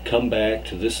come back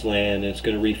to this land, and it's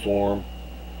going to reform.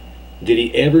 Did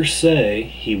he ever say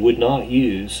he would not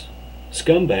use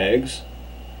scumbags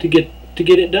to get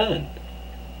it done?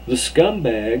 The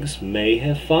scumbags may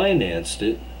have financed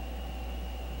it,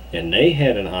 and they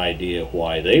had an idea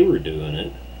why they were doing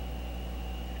it,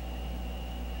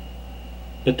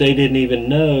 but they didn't even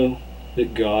know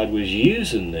that God was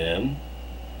using them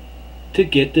to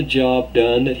get the job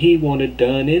done that he wanted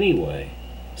done anyway.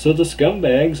 So the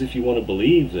scumbags, if you want to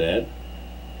believe that,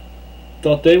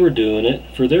 thought they were doing it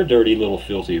for their dirty little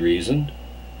filthy reason.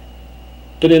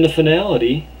 But in the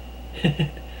finality,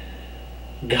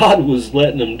 God was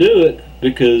letting them do it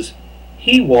because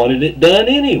he wanted it done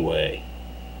anyway.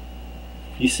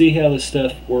 You see how this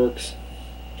stuff works?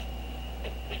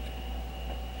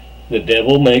 The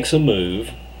devil makes a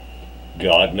move,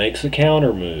 God makes a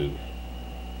counter move.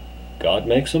 God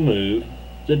makes a move,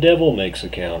 the devil makes a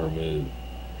counter move.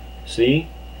 See?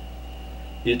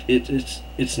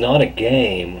 It's not a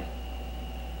game,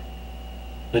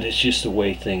 but it's just the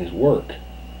way things work.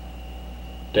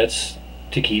 That's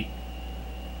to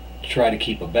try to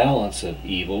keep a balance of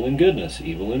evil and goodness,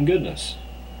 evil and goodness.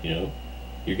 You're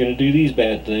going to do these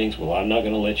bad things, well, I'm not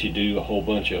going to let you do a whole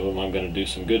bunch of them. I'm going to do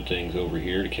some good things over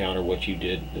here to counter what you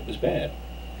did that was bad.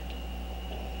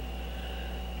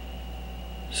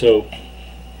 So,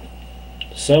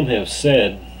 some have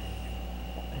said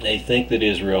they think that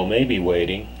Israel may be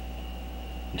waiting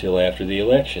until after the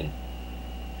election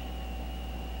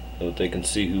so that they can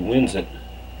see who wins it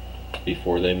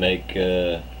before they make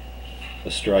a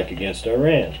strike against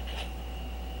Iran.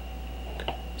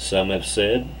 Some have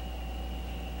said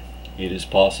it is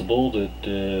possible that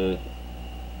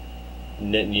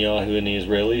Netanyahu and the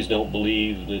Israelis don't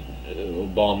believe that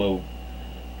Obama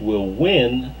will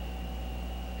win.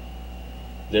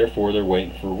 Therefore, they're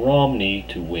waiting for Romney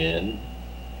to win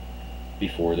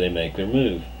before they make their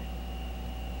move.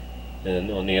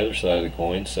 And on the other side of the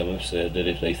coin, some have said that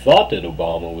if they thought that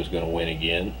Obama was going to win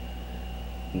again,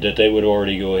 that they would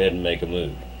already go ahead and make a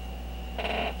move.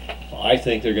 I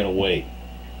think they're going to wait.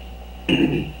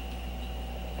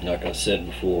 Like I said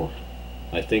before,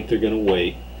 I think they're going to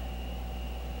wait.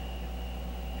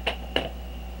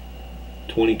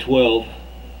 2012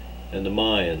 and the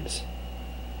Mayans.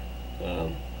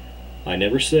 I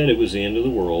never said it was the end of the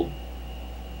world.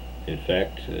 In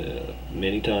fact,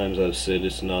 many times I've said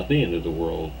it's not the end of the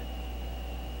world,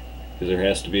 because there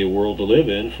has to be a world to live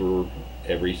in for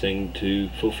everything to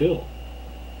fulfill.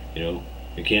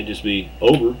 It can't just be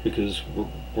over because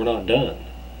we're not done.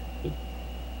 The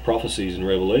prophecies in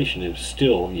Revelation have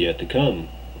still yet to come,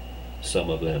 some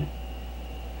of them.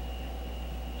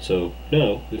 So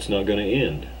no, it's not going to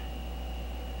end.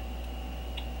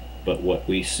 But what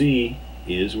we see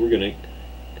is we're going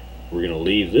to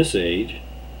leave this age.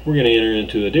 We're going to enter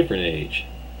into a different age.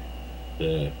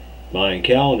 The Mayan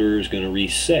calendar is going to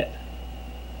reset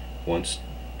once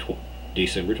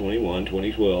December 21,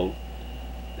 2012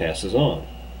 passes on.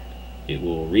 It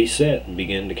will reset and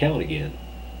begin to count again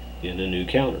in a new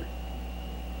counter.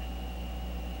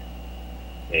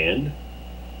 And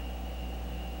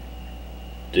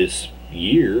this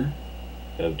year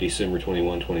of December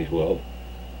 21, 2012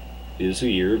 is a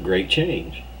year of great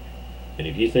change. And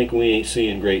if you think we ain't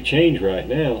seeing great change right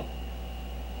now,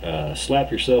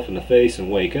 slap yourself in the face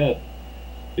and wake up,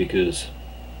 because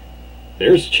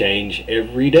there's change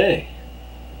every day.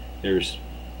 There's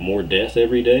more death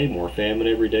every day, more famine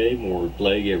every day, more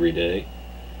plague every day,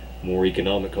 more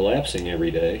economic collapsing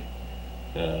every day,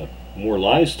 more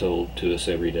lies told to us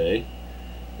every day.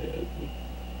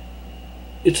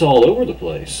 It's all over the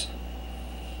place.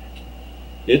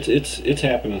 It's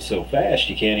happening so fast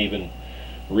you can't even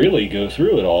really go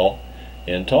through it all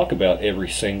and talk about every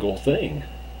single thing.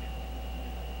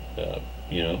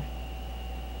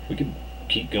 We could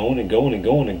keep going and going and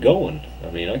going and going. I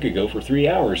mean, I could go for 3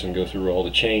 hours and go through all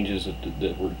the changes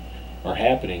that are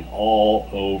happening all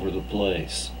over the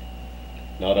place.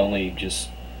 Not only just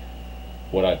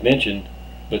what I've mentioned,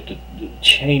 but the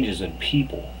changes in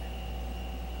people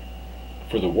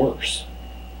for the worse.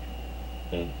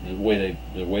 The way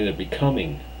they're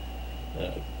becoming,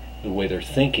 the way they're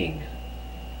thinking,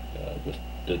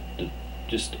 the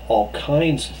just all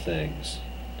kinds of things.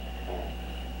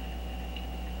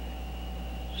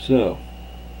 So,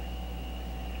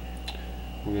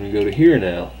 we're going to go to here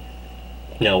now.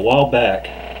 Now, a while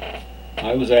back,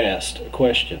 I was asked a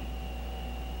question.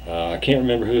 I can't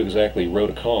remember who exactly wrote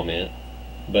a comment,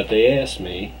 but they asked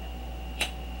me,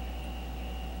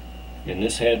 and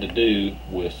this had to do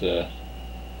with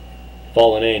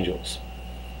fallen angels,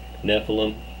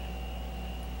 Nephilim,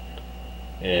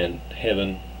 and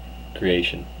heaven,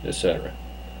 creation, etc.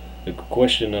 The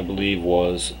question, I believe,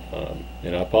 was,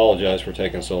 and I apologize for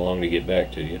taking so long to get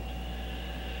back to you,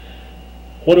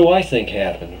 what do I think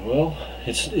happened? Well,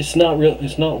 it's not real.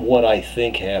 It's not what I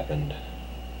think happened.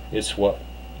 It's what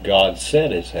God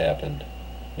said has happened.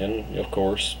 And of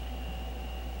course,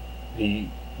 He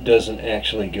doesn't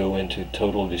actually go into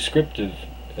total descriptive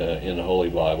in the Holy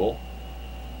Bible.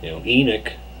 You know,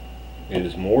 Enoch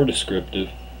is more descriptive.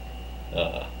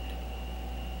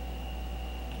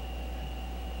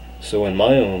 So in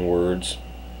my own words,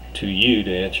 to you,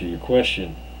 to answer your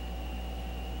question,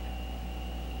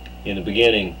 in the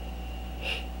beginning,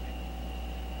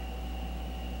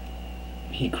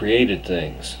 He created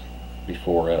things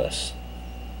before us.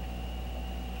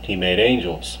 He made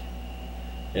angels,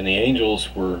 and the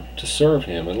angels were to serve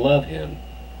Him and love Him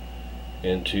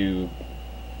and to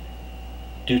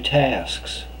do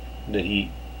tasks that He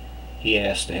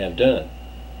asked to have done.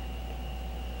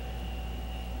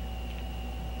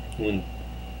 When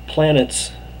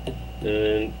planets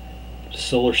and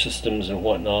solar systems and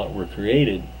whatnot were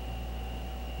created,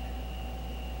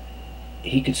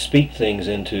 He could speak things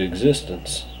into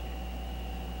existence,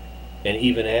 and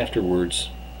even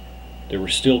afterwards there were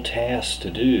still tasks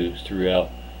to do throughout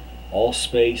all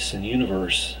space and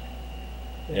universe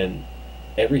and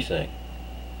everything,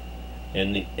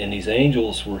 and these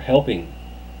angels were helping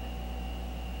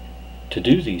to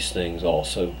do these things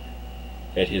also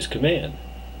at His command.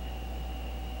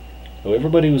 So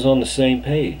everybody was on the same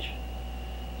page,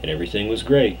 and everything was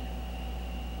great,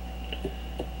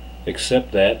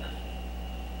 except that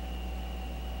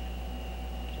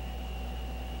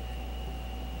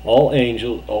all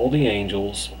the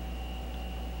angels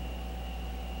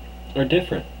are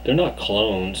different. They're not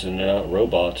clones and they're not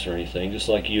robots or anything, just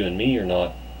like you and me are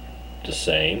not the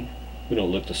same. We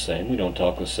don't look the same, we don't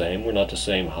talk the same, we're not the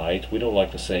same height, we don't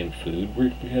like the same food.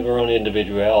 We have our own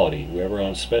individuality, we have our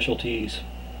own specialties,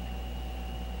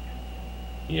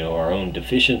 you know, our own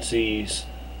deficiencies.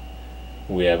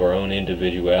 We have our own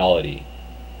individuality.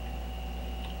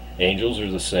 Angels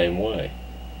are the same way.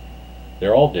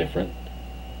 They're all different.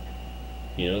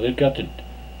 You know, they've got the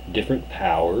different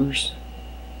powers,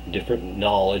 different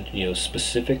knowledge, you know,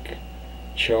 specific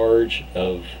charge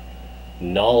of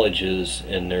knowledges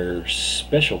and their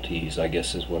specialties, I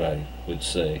guess is what I would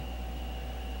say.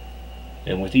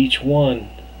 And with each one,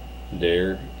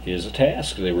 there is a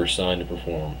task they were assigned to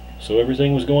perform. So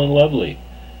everything was going lovely.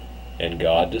 And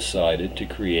God decided to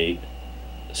create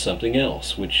something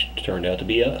else, which turned out to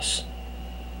be us.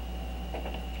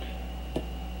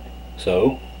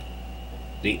 So,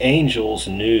 the angels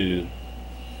knew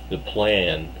the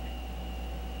plan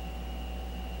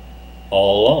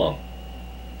all along.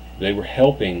 They were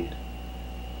helping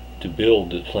to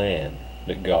build the plan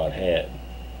that God had.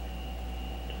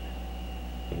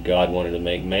 When God wanted to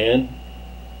make man,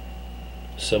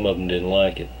 some of them didn't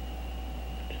like it.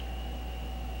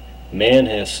 Man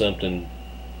has something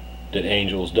that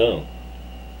angels don't.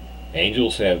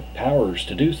 Angels have powers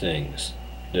to do things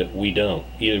that we don't.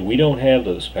 Either we don't have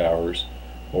those powers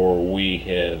or we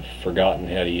have forgotten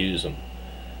how to use them.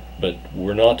 But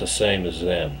we're not the same as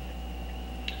them.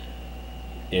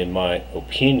 In my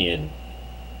opinion,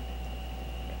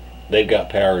 they've got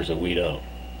powers that we don't.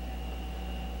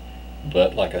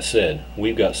 But like I said,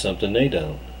 we've got something they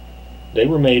don't. They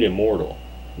were made immortal,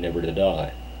 never to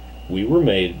die. We were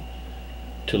made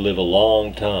to live a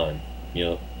long time. You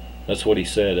know, that's what He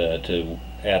said to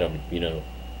Adam, you know,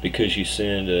 because you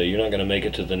sinned, you're not going to make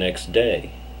it to the next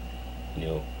day. You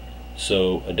know,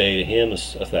 so a day to Him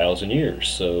is 1,000 years.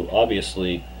 So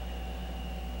obviously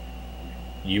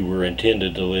you were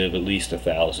intended to live at least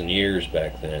 1,000 years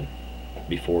back then,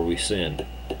 before we sinned.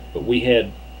 But we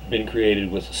had been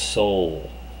created with a soul,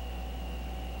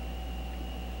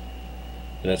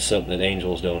 and that's something that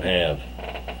angels don't have.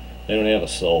 They don't have a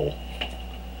soul.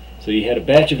 So you had a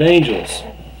batch of angels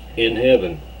in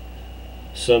heaven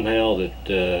somehow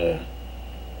that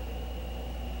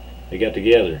they got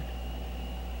together.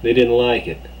 They didn't like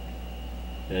it,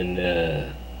 and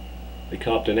they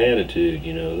copped an attitude,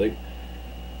 you know,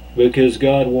 because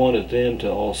God wanted them to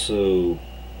also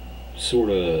sort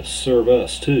of serve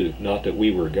us too. Not that we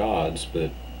were gods,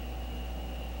 but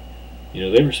You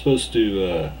know, they were supposed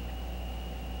to,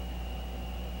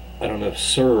 I don't know if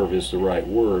serve is the right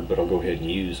word, but I'll go ahead and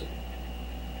use it.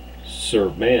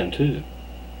 Serve man too,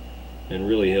 and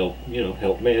really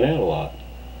help man out a lot.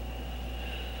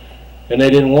 And they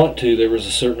didn't want to. There was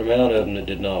a certain amount of them that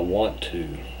did not want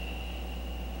to.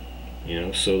 You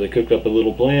know, so they cooked up a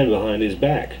little plan behind his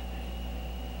back.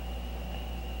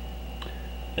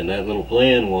 And that little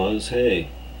plan was, hey,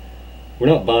 we're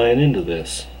not buying into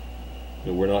this.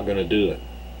 We're not going to do it.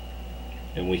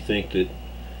 And we think that,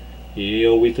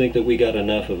 we got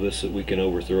enough of this that we can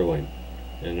overthrow him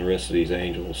and the rest of these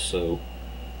angels. So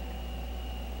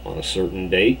on a certain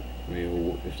date,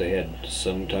 if they had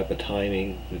some type of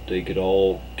timing that they could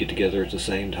all get together at the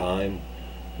same time,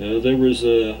 there was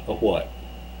a what?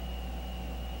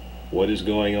 What is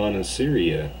going on in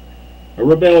Syria? A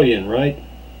rebellion, right?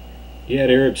 You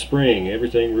had Arab Spring,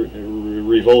 everything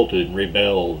revolted,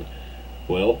 rebelled.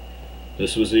 Well,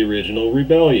 this was the original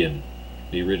rebellion,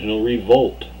 the original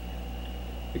revolt.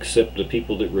 Except the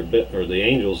people that the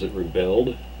angels that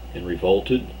rebelled and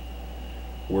revolted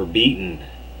were beaten.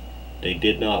 They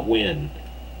did not win.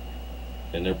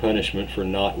 And their punishment for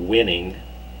not winning,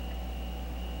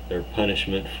 their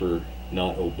punishment for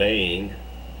not obeying,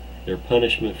 their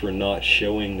punishment for not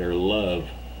showing their love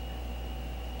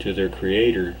to their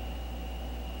Creator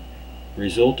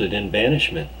resulted in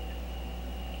banishment,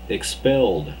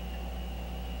 expelled,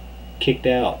 kicked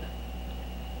out.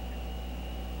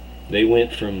 They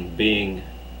went from being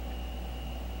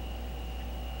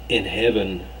in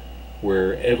heaven,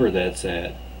 wherever that's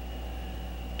at,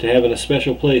 to having a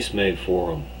special place made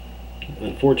for them.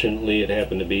 Unfortunately, it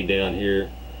happened to be down here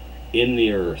in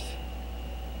the earth.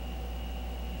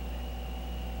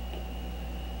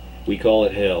 We call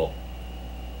it hell.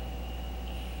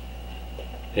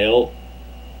 Hell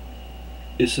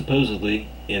is supposedly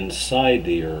inside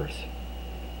the earth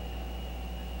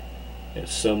at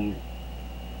some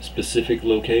specific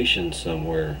location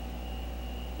somewhere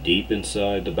deep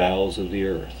inside the bowels of the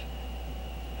earth.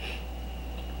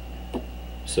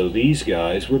 So these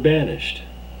guys were banished.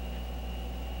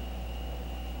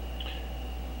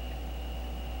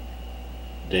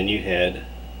 Then you had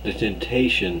the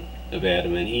temptation of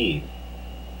Adam and Eve,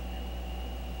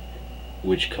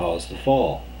 which caused the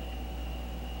fall.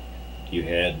 You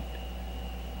had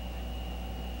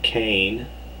Cain,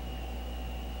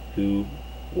 who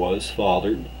was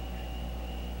fathered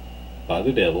by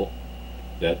the devil.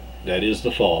 That is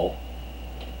the fall.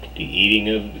 The eating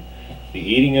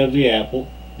of the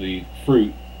apple, the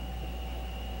fruit,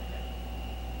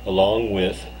 along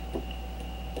with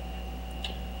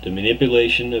the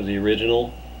manipulation of the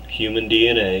original human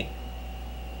DNA.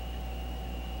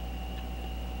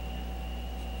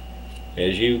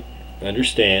 As you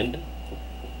understand,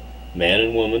 man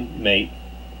and woman mate,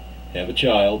 have a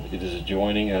child. It is a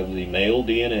joining of the male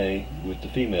DNA with the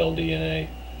female DNA,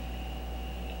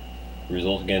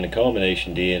 resulting in a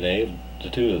combination DNA of the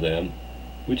two of them,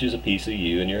 which is a piece of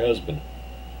you and your husband.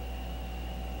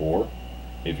 Or,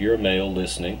 if you're a male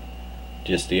listening,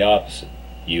 just the opposite,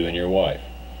 you and your wife.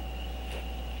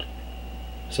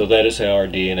 So that is how our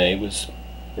DNA was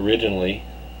originally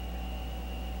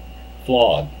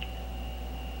flawed.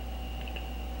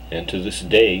 And to this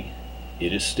day,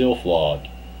 it is still flawed.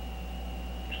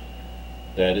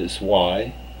 That is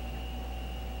why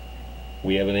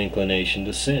we have an inclination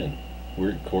to sin.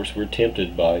 Of course, we're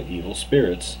tempted by evil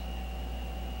spirits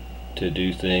to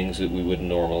do things that we wouldn't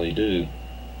normally do.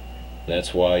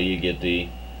 That's why you get the,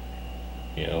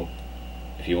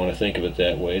 if you want to think of it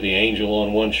that way, the angel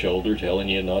on one shoulder telling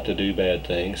you not to do bad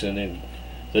things, and then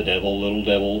the little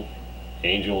devil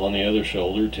angel on the other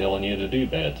shoulder telling you to do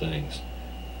bad things.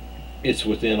 It's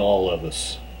within all of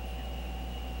us.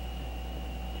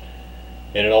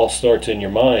 And it all starts in your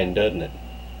mind, doesn't it?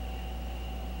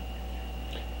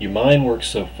 Your mind works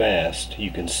so fast,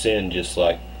 you can sin just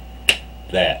like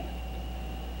that.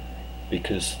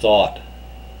 Because thought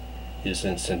is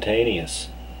instantaneous.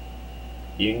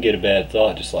 You can get a bad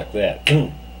thought just like that.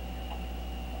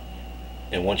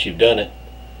 And once you've done it,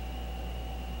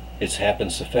 it's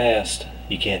happened so fast,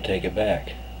 you can't take it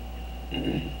back.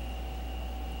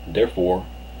 Therefore,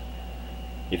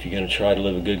 if you're going to try to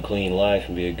live a good, clean life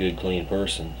and be a good, clean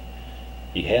person,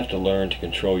 you have to learn to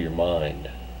control your mind.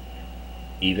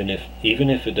 Even if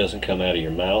it doesn't come out of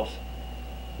your mouth,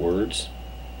 words,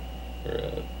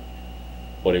 or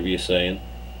whatever you're saying,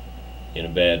 in a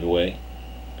bad way.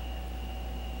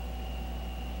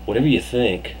 Whatever you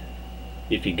think,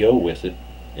 if you go with it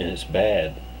and it's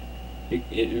bad,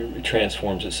 it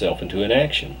transforms itself into an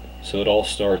action. So it all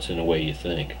starts in the way you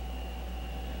think.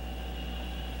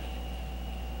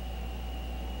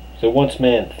 So once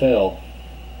man fell,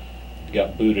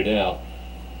 got booted out,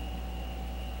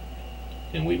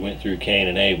 and we went through Cain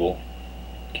and Abel.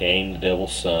 Cain, the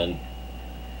devil's son,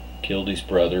 killed his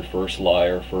brother, first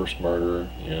liar, first murderer,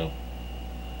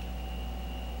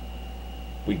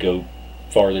 We go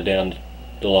farther down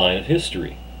the line of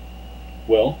history.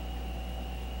 Well,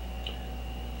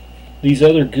 these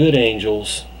other good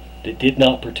angels that did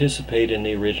not participate in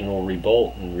the original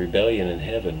revolt and rebellion in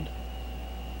heaven,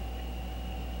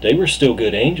 they were still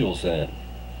good angels then.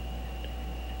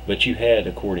 But you had,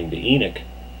 according to Enoch,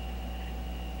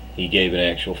 he gave an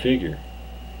actual figure,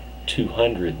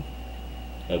 200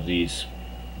 of these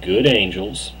good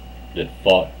angels that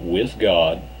fought with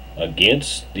God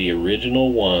against the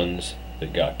original ones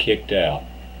that got kicked out.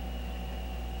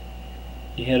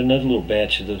 You had another little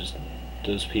batch of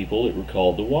those people that were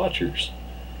called the Watchers,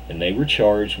 and they were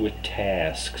charged with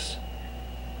tasks.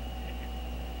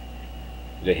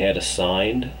 They had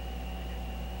assigned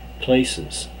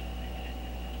places,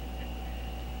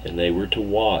 and they were to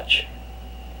watch,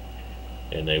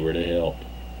 and they were to help.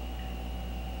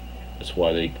 That's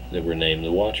why they were named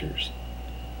the Watchers.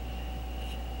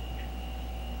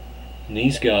 And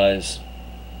these guys,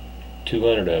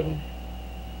 200 of them,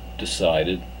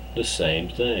 decided the same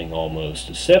thing almost,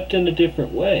 except in a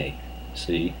different way.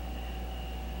 See?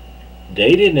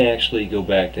 They didn't actually go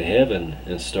back to heaven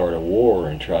and start a war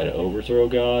and try to overthrow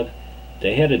God.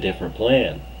 They had a different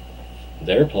plan.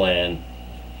 Their plan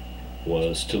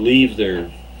was to leave their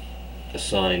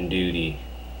assigned duty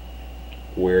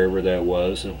wherever that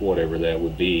was and whatever that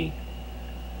would be.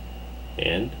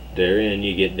 And therein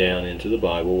you get down into the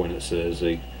Bible when it says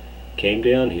they came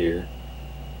down here,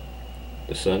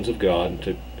 the sons of God, and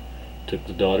took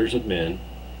the daughters of men,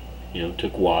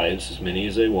 took wives, as many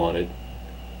as they wanted,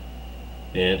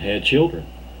 and had children.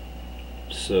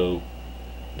 So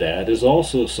that is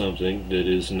also something that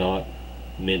is not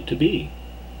meant to be.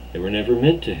 They were never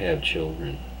meant to have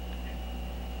children.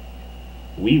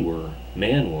 We were,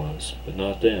 man was, but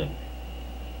not them.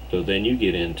 So then you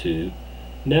get into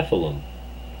Nephilim.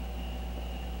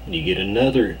 You get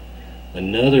another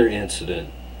incident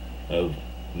of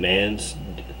man's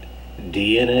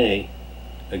DNA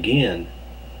again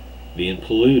being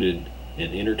polluted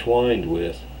and intertwined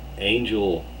with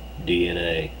angel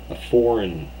DNA, a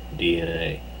foreign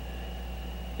DNA,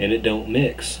 and it don't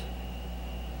mix.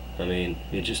 I mean,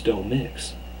 it just don't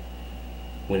mix.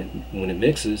 When it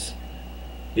mixes,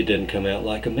 it doesn't come out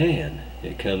like a man.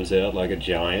 It comes out like a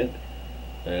giant,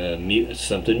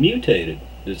 something mutated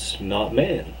that's not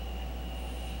man.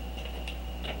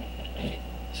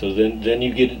 So then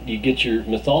you get your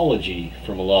mythology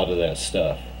from a lot of that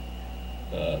stuff.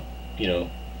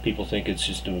 People think it's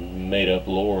just a made-up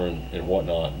lore and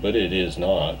whatnot, but it is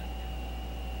not.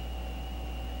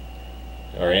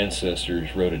 Our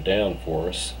ancestors wrote it down for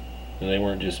us, and they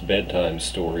weren't just bedtime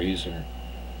stories or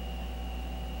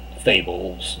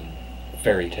fables and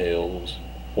fairy tales and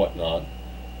whatnot.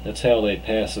 That's how they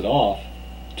pass it off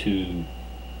to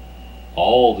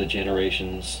all the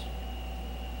generations,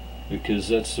 because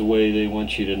that's the way they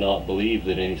want you to not believe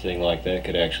that anything like that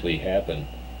could actually happen.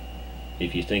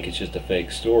 If you think it's just a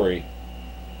fake story,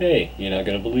 hey, you're not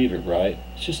going to believe it, right?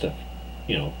 It's just a,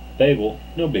 fable,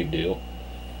 no big deal.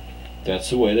 That's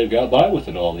the way they've got by with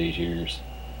it all these years.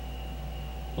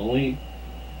 Only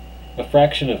a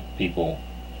fraction of people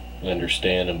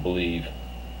understand and believe.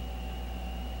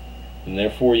 And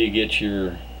therefore you get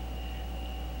your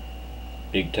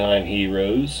big time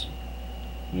heroes,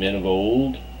 men of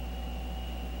old.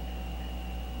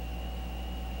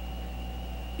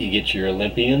 You get your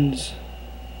Olympians.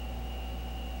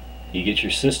 You get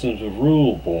your systems of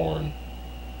rule born.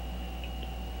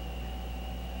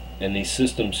 And these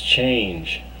systems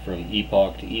change from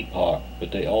epoch to epoch,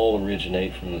 but they all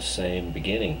originate from the same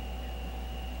beginning.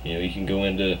 You can go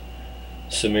into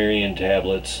Sumerian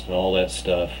tablets and all that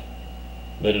stuff,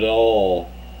 but it all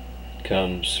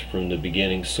comes from the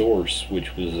beginning source,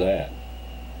 which was that.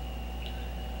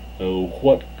 So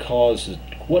what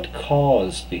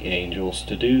caused the angels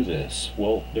to do this?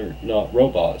 Well, they're not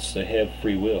robots. They have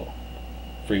free will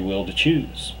to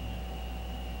choose.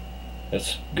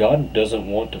 God doesn't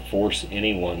want to force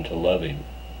anyone to love him,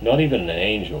 not even an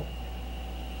angel.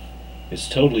 It's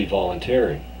totally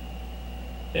voluntary.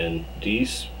 And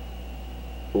these,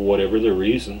 for whatever the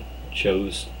reason,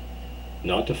 chose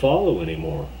not to follow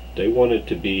anymore. They wanted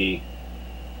to be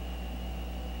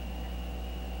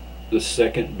the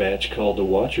second batch called the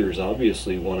Watchers.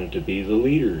 Obviously wanted to be the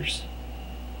leaders,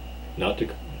 not the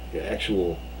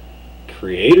actual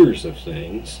creators of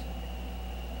things.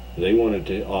 They wanted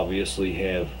to obviously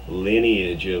have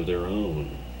lineage of their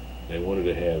own. They wanted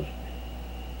to have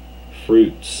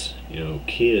fruits,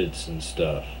 kids and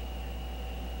stuff.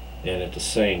 And at the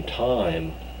same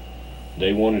time,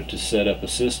 they wanted to set up a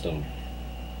system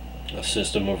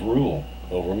of rule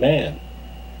over man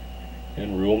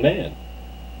and rule man.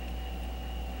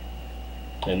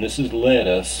 And this has led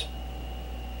us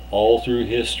all through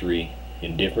history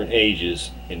in different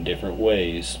ages, in different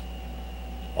ways,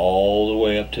 all the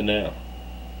way up to now.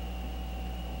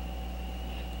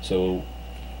 So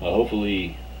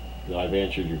hopefully I've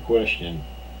answered your question.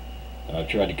 I've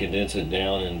tried to condense it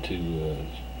down into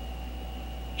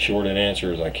short an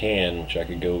answer as I can, which I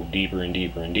could go deeper and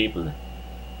deeper and deeper.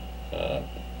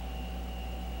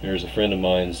 There's a friend of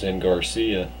mine, Zen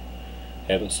Garcia.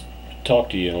 Haven't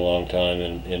talked to you in a long time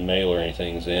in mail or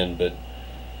anything, Zen, but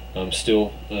I'm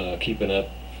still keeping up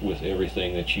with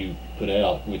everything that you put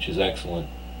out, which is excellent,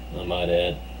 I might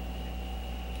add.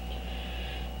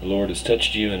 The Lord has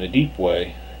touched you in a deep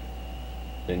way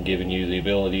and given you the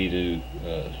ability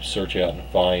to search out and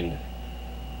find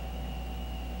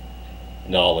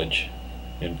knowledge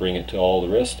and bring it to all the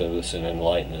rest of us and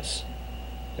enlighten us.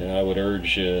 And I would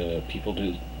urge people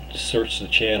to search the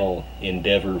channel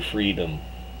Endeavor Freedom.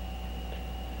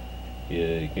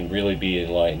 You can really be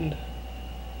enlightened.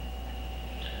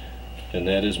 And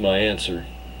that is my answer.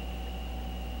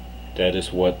 That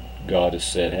is what God has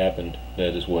said happened.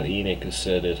 That is what Enoch has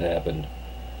said has happened.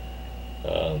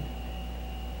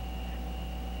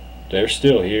 They're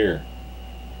still here.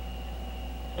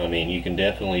 I mean, you can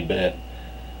definitely bet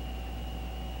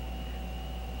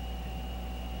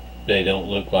they don't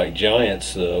look like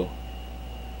giants, though.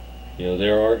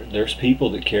 There's people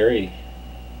that carry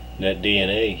that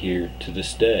DNA here to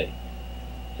this day,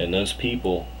 and those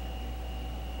people,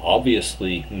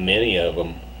 obviously many of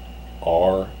them,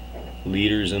 are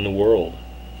leaders in the world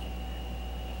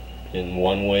in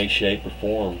one way, shape, or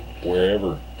form,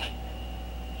 wherever.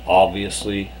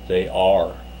 Obviously they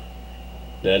are.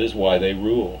 That is why they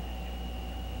rule.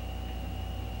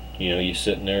 You're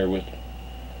sitting there with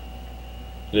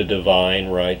the divine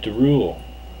right to rule,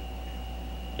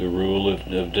 the rule of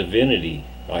divinity.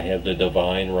 I have the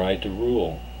divine right to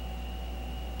rule.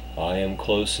 I am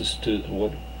closest to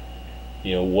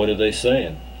what are they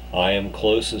saying? I am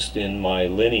closest in my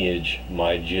lineage,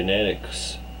 my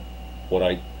genetics, what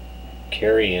I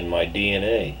carry in my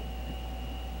DNA,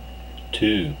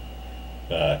 to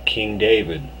King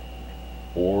David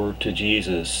or to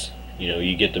Jesus.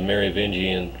 You get the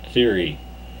Merovingian theory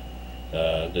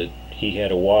that he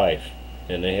had a wife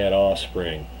and they had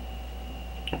offspring,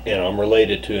 and I'm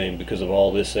related to him because of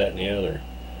all this, that, and the other.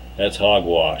 That's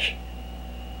hogwash.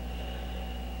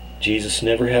 Jesus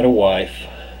never had a wife.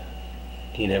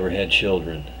 He never had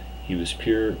children. He was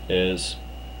pure as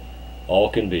all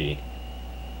can be.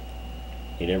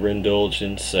 He never indulged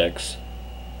in sex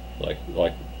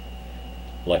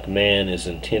like man is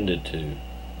intended to,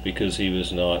 because he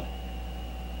was not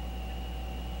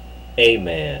a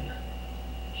man.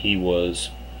 He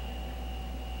was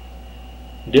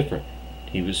different.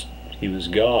 He was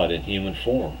God in human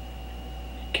form,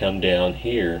 come down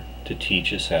here to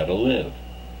teach us how to live,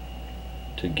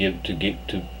 to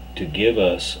give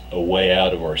us a way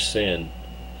out of our sin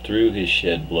through his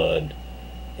shed blood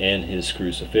and his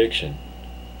crucifixion,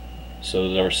 so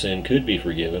that our sin could be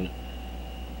forgiven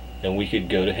and we could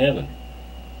go to heaven.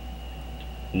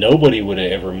 Nobody would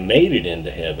have ever made it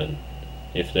into heaven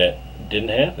if that didn't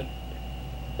happen.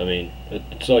 I mean,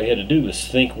 that's all you had to do was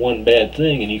think one bad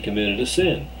thing and you committed a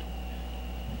sin.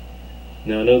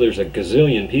 Now I know there's a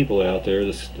gazillion people out there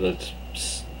that's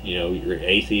you're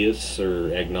atheists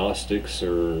or agnostics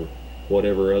or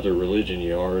whatever other religion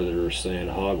you are that are saying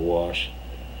hogwash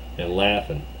and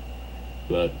laughing.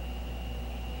 But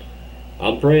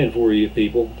I'm praying for you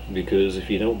people, because if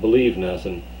you don't believe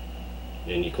nothing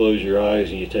and you close your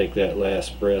eyes and you take that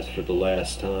last breath for the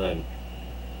last time,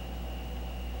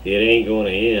 it ain't going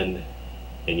to end,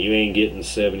 and you ain't getting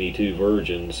 72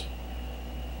 virgins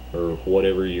or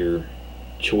whatever your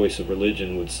choice of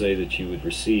religion would say that you would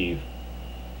receive.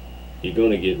 You're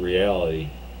going to get reality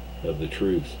of the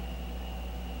truth.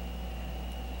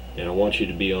 And I want you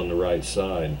to be on the right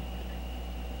side.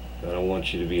 I don't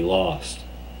want you to be lost.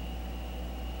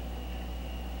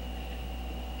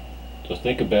 So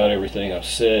think about everything I've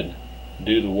said.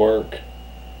 Do the work.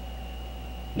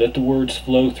 Let the words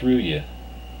flow through you.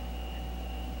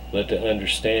 Let the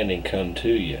understanding come to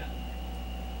you.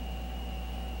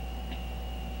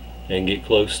 And get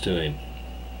close to him.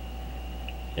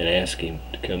 And ask him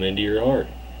to come into your heart.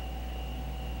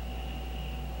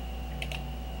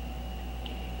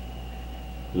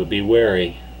 But be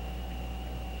wary,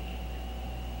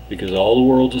 because all the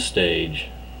world's a stage,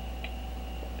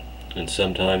 And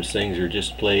sometimes things are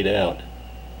just played out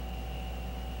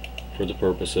for the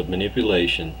purpose of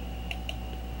manipulation.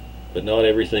 But not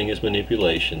everything is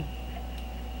manipulation,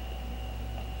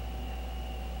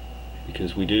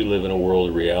 because we do live in a world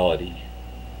of reality,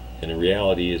 and the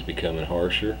reality is becoming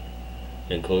harsher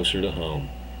and closer to home.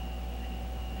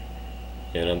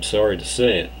 And I'm sorry to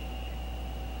say it,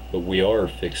 but we are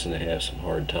fixing to have some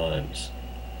hard times.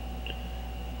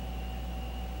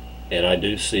 And I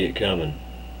do see it coming.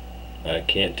 I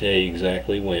can't tell you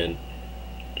exactly when,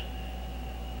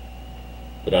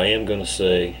 but I am going to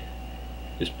say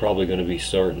it's probably going to be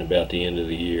starting about the end of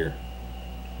the year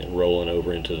and rolling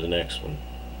over into the next one.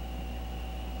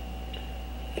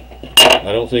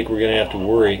 I don't think we're going to have to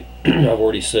worry. I've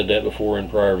already said that before in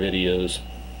prior videos.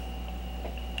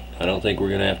 I don't think we're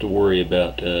going to have to worry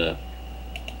about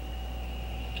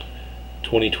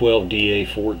 2012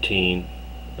 DA14.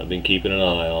 I've been keeping an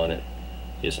eye on it.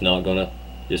 It's not going to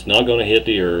hit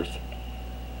the earth.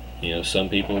 You know, some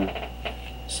people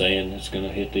saying it's going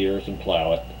to hit the earth and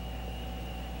plow it.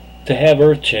 To have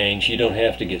earth change, you don't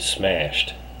have to get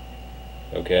smashed.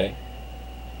 Okay?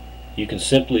 You can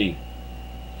simply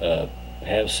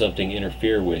have something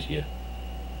interfere with you,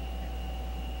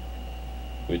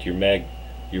 with your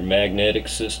magnetic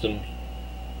system,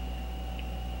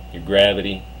 your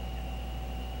gravity,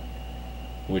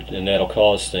 and that'll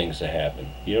cause things to happen.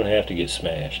 You don't have to get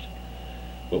smashed,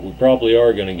 but we probably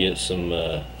are going to get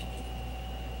some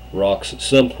rocks at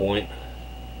some point,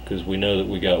 because we know that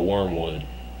we got wormwood.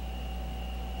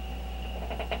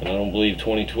 And I don't believe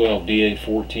 2012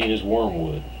 DA14 is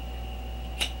wormwood.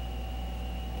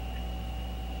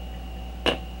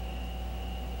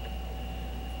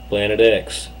 Planet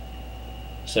X,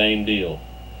 same deal.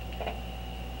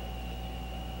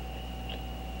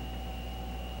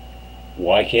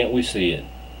 Why can't we see it?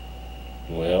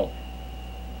 Well,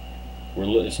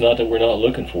 it's not that we're not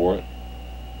looking for it.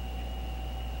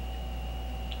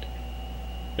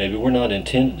 Maybe we're not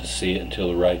intended to see it until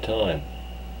the right time.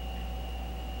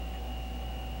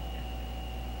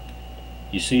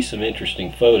 You see some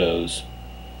interesting photos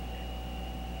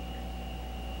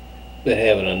that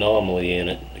have an anomaly in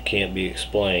it that can't be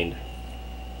explained.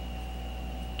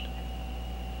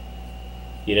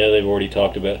 You know, they've already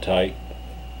talked about tight.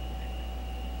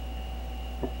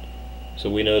 So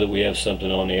we know that we have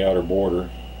something on the outer border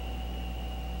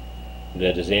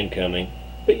that is incoming,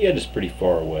 but yet it's pretty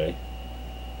far away.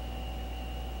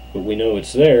 But we know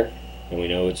it's there, and we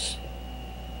know it's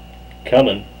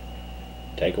coming.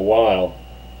 Take a while.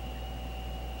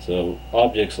 So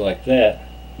objects like that,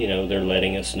 you know, they're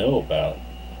letting us know about.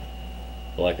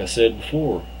 Like I said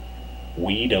before,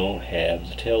 we don't have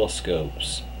the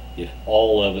telescopes. If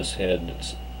all of us had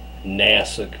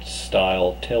NASA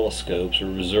style telescopes or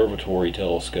observatory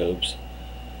telescopes,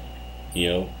 you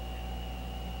know,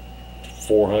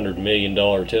 $400 million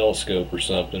telescope or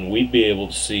something, we'd be able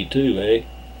to see too, eh?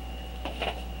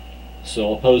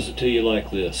 So I'll pose it to you like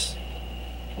this.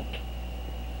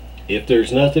 If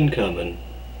there's nothing coming,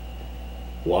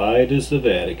 why does the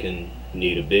Vatican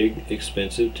need a big,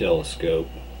 expensive telescope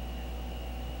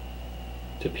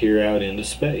to peer out into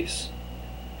space?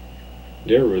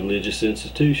 They're a religious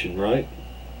institution, right?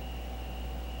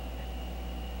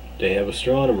 They have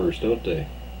astronomers, don't they?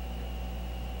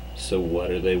 So what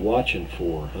are they watching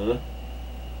for, huh?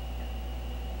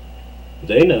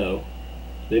 They know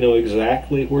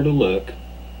exactly where to look.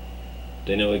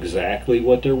 They know exactly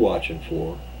what they're watching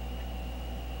for.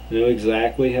 They know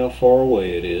exactly how far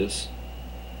away it is.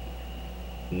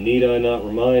 Need I not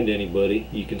remind anybody,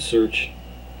 you can search,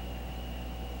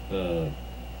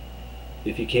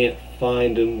 if you can't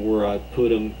find them where I put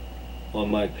them on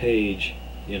my page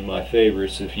in my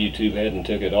favorites, if YouTube hadn't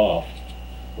took it off,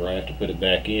 where I have to put it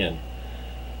back in,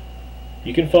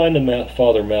 you can find the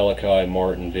Father Malachi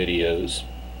Martin videos.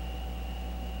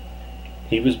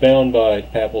 He was bound by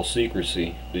papal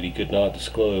secrecy that he could not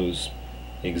disclose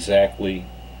exactly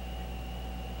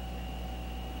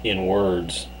in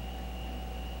words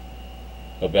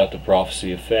about the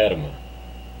prophecy of Fatima.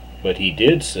 But he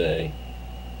did say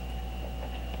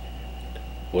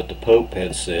what the Pope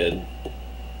had said.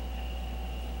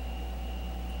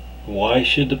 Why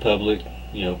should the public,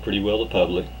 you know, pretty well the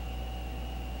public,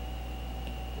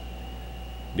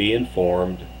 be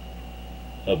informed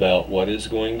about what is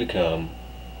going to come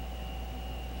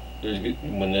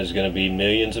when there's going to be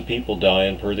millions of people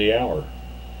dying per the hour?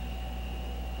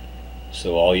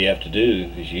 So all you have to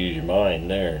do is use your mind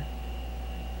there.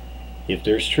 If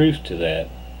there's truth to that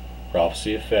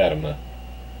prophecy of Fatima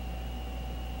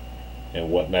and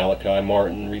what Malachi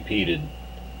Martin repeated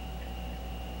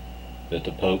that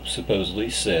the Pope supposedly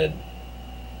said,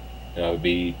 I would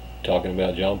be talking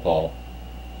about John Paul,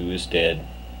 who is dead.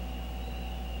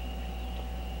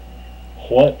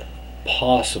 What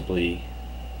possibly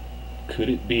could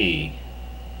it be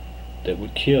that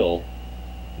would kill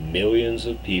millions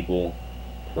of people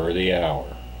per the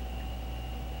hour?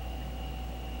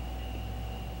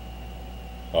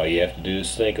 All you have to do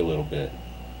is think a little bit.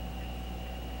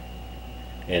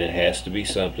 And it has to be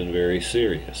something very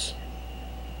serious.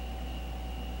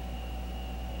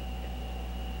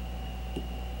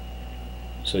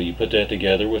 So you put that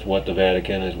together with what the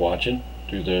Vatican is watching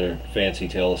through their fancy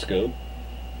telescope,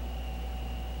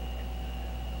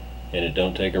 and it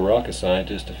don't take a rocket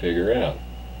scientist to figure out.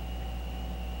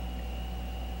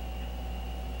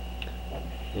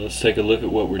 Let's take a look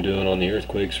at what we're doing on the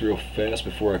earthquakes real fast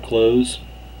before I close.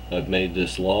 I've made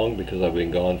this long because I've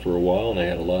been gone for a while and I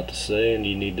had a lot to say, and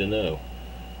you need to know,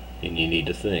 and you need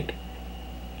to think.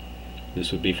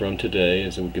 This would be from today.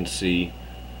 As we can see,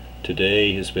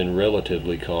 today has been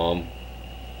relatively calm.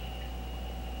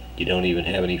 You don't even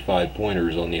have any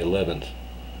 5-pointers on the 11th.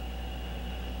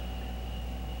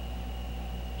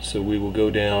 So we will go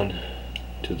down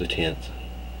to the 10th.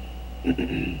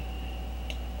 And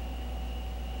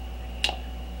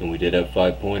we did have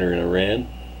 5-pointer in Iran,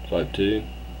 5-2.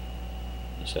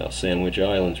 South Sandwich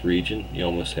Islands region, you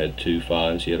almost had 2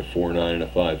 5s. You had a 4-9 and a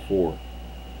 5-4.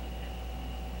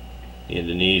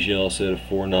 Indonesia also had a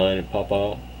 4-9 at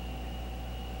Papua.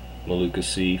 Maluka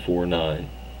Sea 4-9.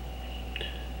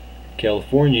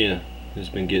 California has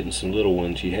been getting some little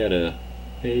ones. You had a,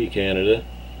 hey Canada,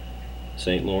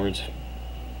 St. Lawrence,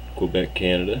 Quebec,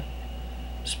 Canada.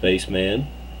 Spaceman,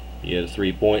 you had a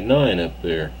 3.9 up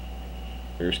there.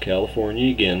 There's California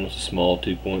again with a small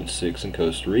 2.6, and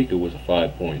Costa Rica with a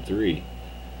 5.3.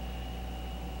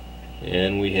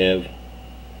 And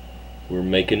we're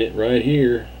making it right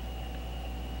here,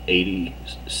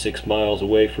 86 miles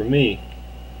away from me,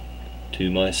 to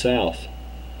my south,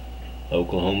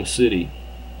 Oklahoma City,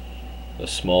 a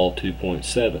small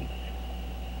 2.7.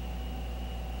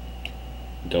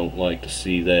 Don't like to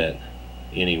see that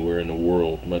anywhere in the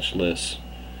world, much less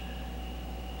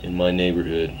in my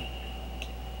neighborhood.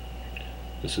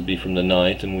 This would be from the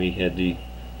 9th, and we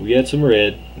had some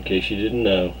red, in case you didn't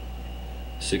know.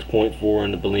 6.4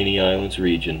 in the Bellini Islands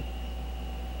region.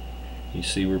 You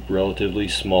see we're relatively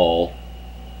small.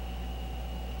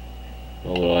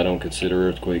 Although I don't consider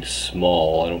earthquakes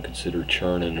small. I don't consider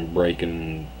churning and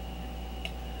breaking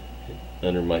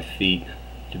under my feet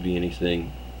to be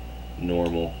anything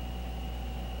normal.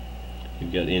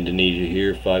 You've got Indonesia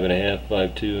here, 5.5,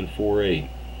 5.2, and 4.8.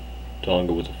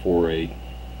 Tonga with a 4.8.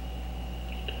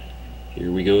 Here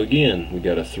we go again. We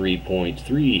got a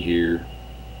 3.3 here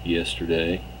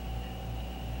yesterday.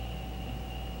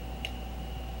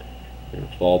 We're going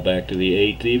to fall back to the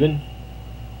 8th even.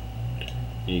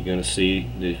 You're going to see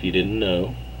that if you didn't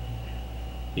know,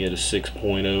 you had a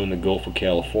 6.0 in the Gulf of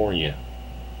California.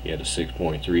 You had a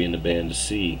 6.3 in the Banda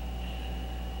Sea.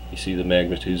 You see the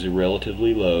magnitudes are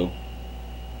relatively low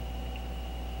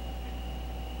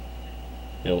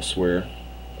elsewhere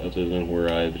other than where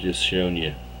I've just shown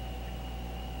you.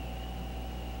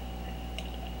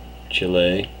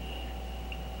 Chile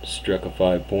struck a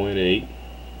 5.8.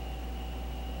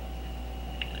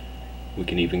 We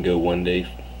can even go one day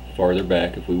farther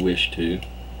back if we wish to.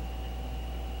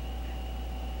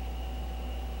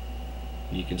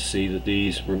 You can see that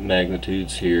these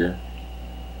magnitudes here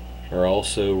are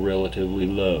also relatively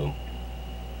low.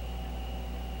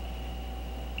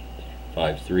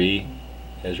 5.3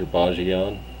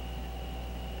 Azerbaijan.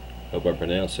 Hope I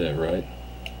pronounced that right.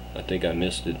 I think I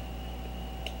missed it.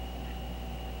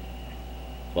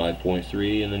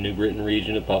 5.3 in the New Britain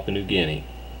region of Papua New Guinea.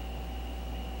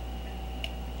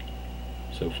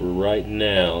 So for right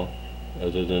now,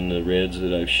 other than the reds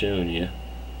that I've shown you,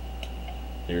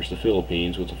 there's the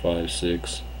Philippines with a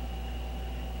 5.6.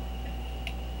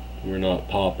 We're not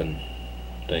popping,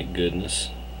 thank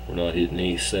goodness. We're not hitting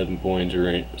any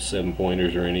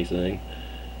 7-pointers or anything.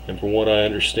 And from what I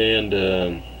understand,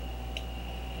 the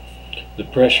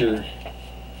pressure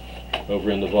over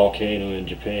in the volcano in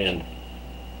Japan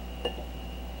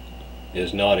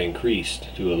is not increased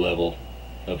to a level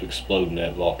of exploding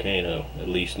that volcano, at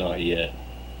least not yet.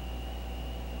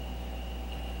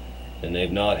 And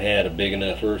they've not had a big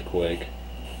enough earthquake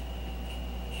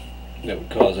that would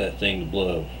cause that thing to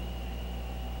blow.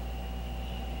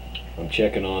 I'm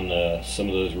checking on some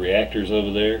of those reactors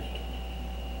over there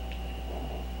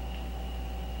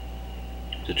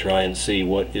to try and see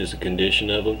what is the condition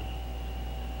of them.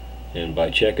 And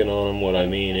by checking on them, what I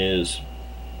mean is,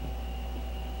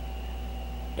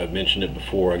 I've mentioned it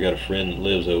before, I got a friend that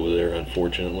lives over there.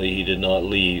 Unfortunately, he did not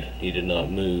leave, he did not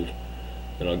move.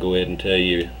 And I'll go ahead and tell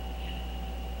you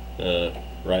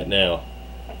right now,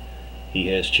 he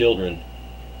has children,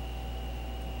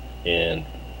 and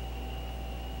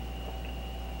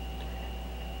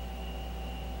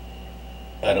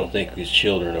I don't think his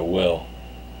children are well.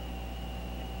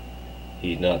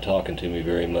 He's not talking to me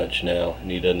very much now, and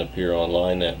he doesn't appear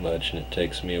online that much, and it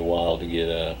takes me a while to get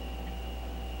an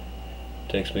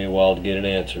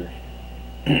answer.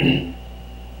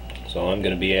 So I'm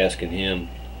going to be asking him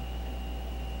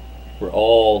for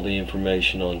all the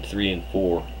information on 3 and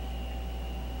 4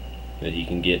 that he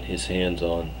can get his hands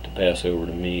on to pass over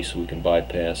to me, so we can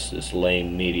bypass this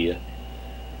lame media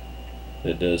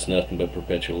that does nothing but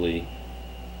perpetually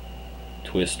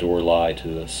twist or lie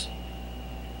to us.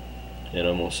 And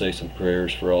I'm going to say some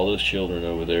prayers for all those children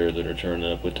over there that are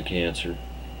turning up with the cancer.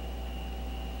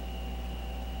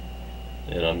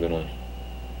 And I'm going to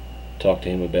talk to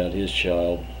him about his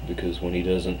child, because when he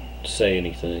doesn't say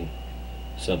anything,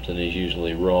 something is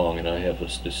usually wrong, and I have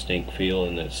this distinct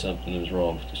feeling that something is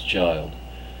wrong with his child.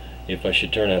 If I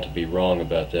should turn out to be wrong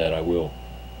about that, I will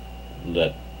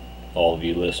let all of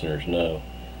you listeners know.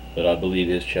 But I believe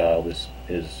his child is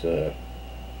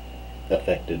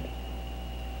affected.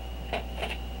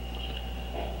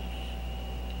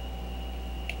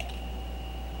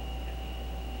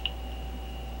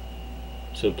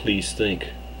 So please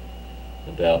think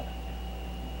about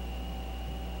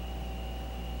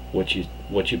what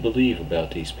you believe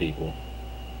about these people,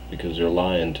 because they're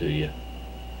lying to you,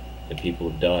 and people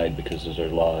have died because of their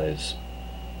lies.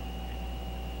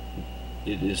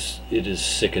 It is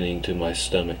sickening to my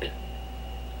stomach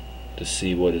to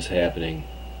see what is happening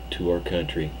to our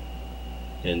country,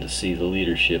 and to see the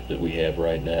leadership that we have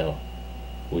right now,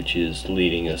 which is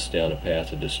leading us down a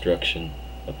path of destruction,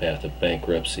 a path of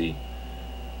bankruptcy,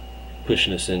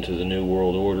 pushing us into the New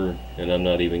World Order. And I'm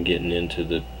not even getting into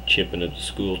the chipping of the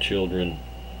school children.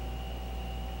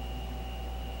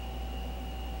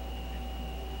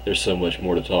 There's so much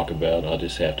more to talk about. I'll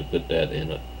just have to put that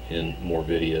in more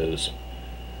videos.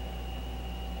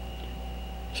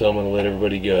 So I'm going to let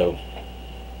everybody go,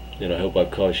 and I hope I've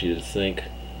caused you to think.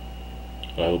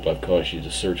 I hope I've caused you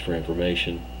to search for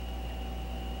information,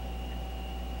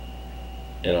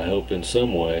 and I hope in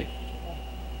some way,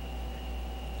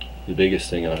 the biggest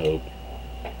thing I hope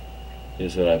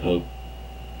is that I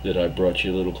brought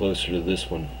you a little closer to this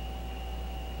one,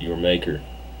 your Maker,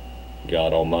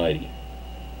 God Almighty,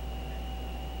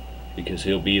 because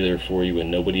He'll be there for you when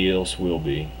nobody else will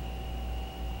be.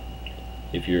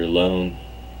 If you're alone,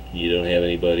 you don't have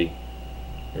anybody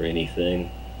or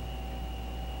anything,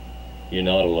 you're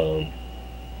not alone,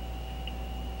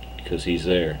 because He's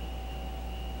there.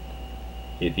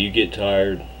 If you get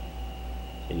tired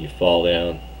and you fall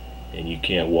down and you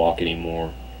can't walk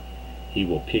anymore, He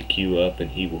will pick you up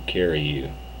and He will carry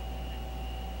you.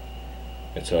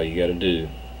 That's all you got to do,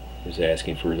 is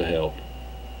asking for the help.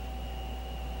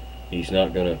 He's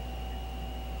not going to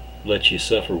let you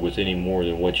suffer with any more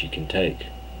than what you can take.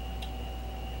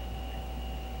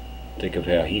 Think of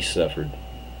how He suffered,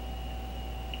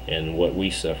 and what we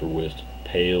suffer with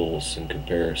pales in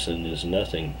comparison, is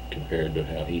nothing compared to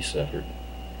how He suffered.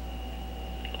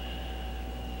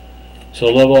 So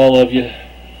I love all of you.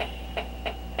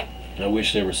 I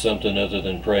wish there was something other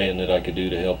than praying that I could do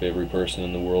to help every person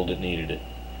in the world that needed it.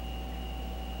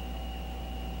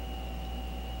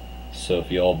 So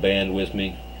if you all band with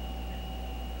me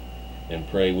and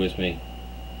pray with me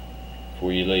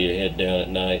before you lay your head down at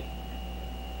night,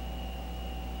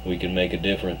 we can make a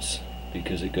difference,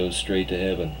 because it goes straight to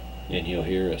heaven, and He'll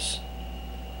hear us,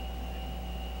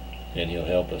 and He'll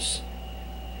help us.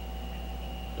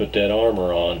 Put that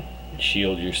armor on and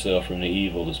shield yourself from the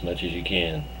evil as much as you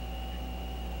can.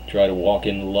 Try to walk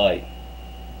in the light,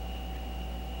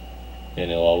 and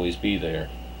He'll always be there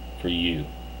for you.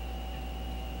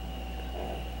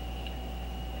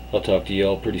 I'll talk to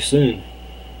y'all pretty soon.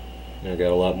 I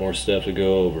got a lot more stuff to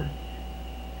go over.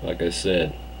 Like I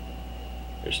said,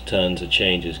 there's tons of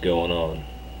changes going on.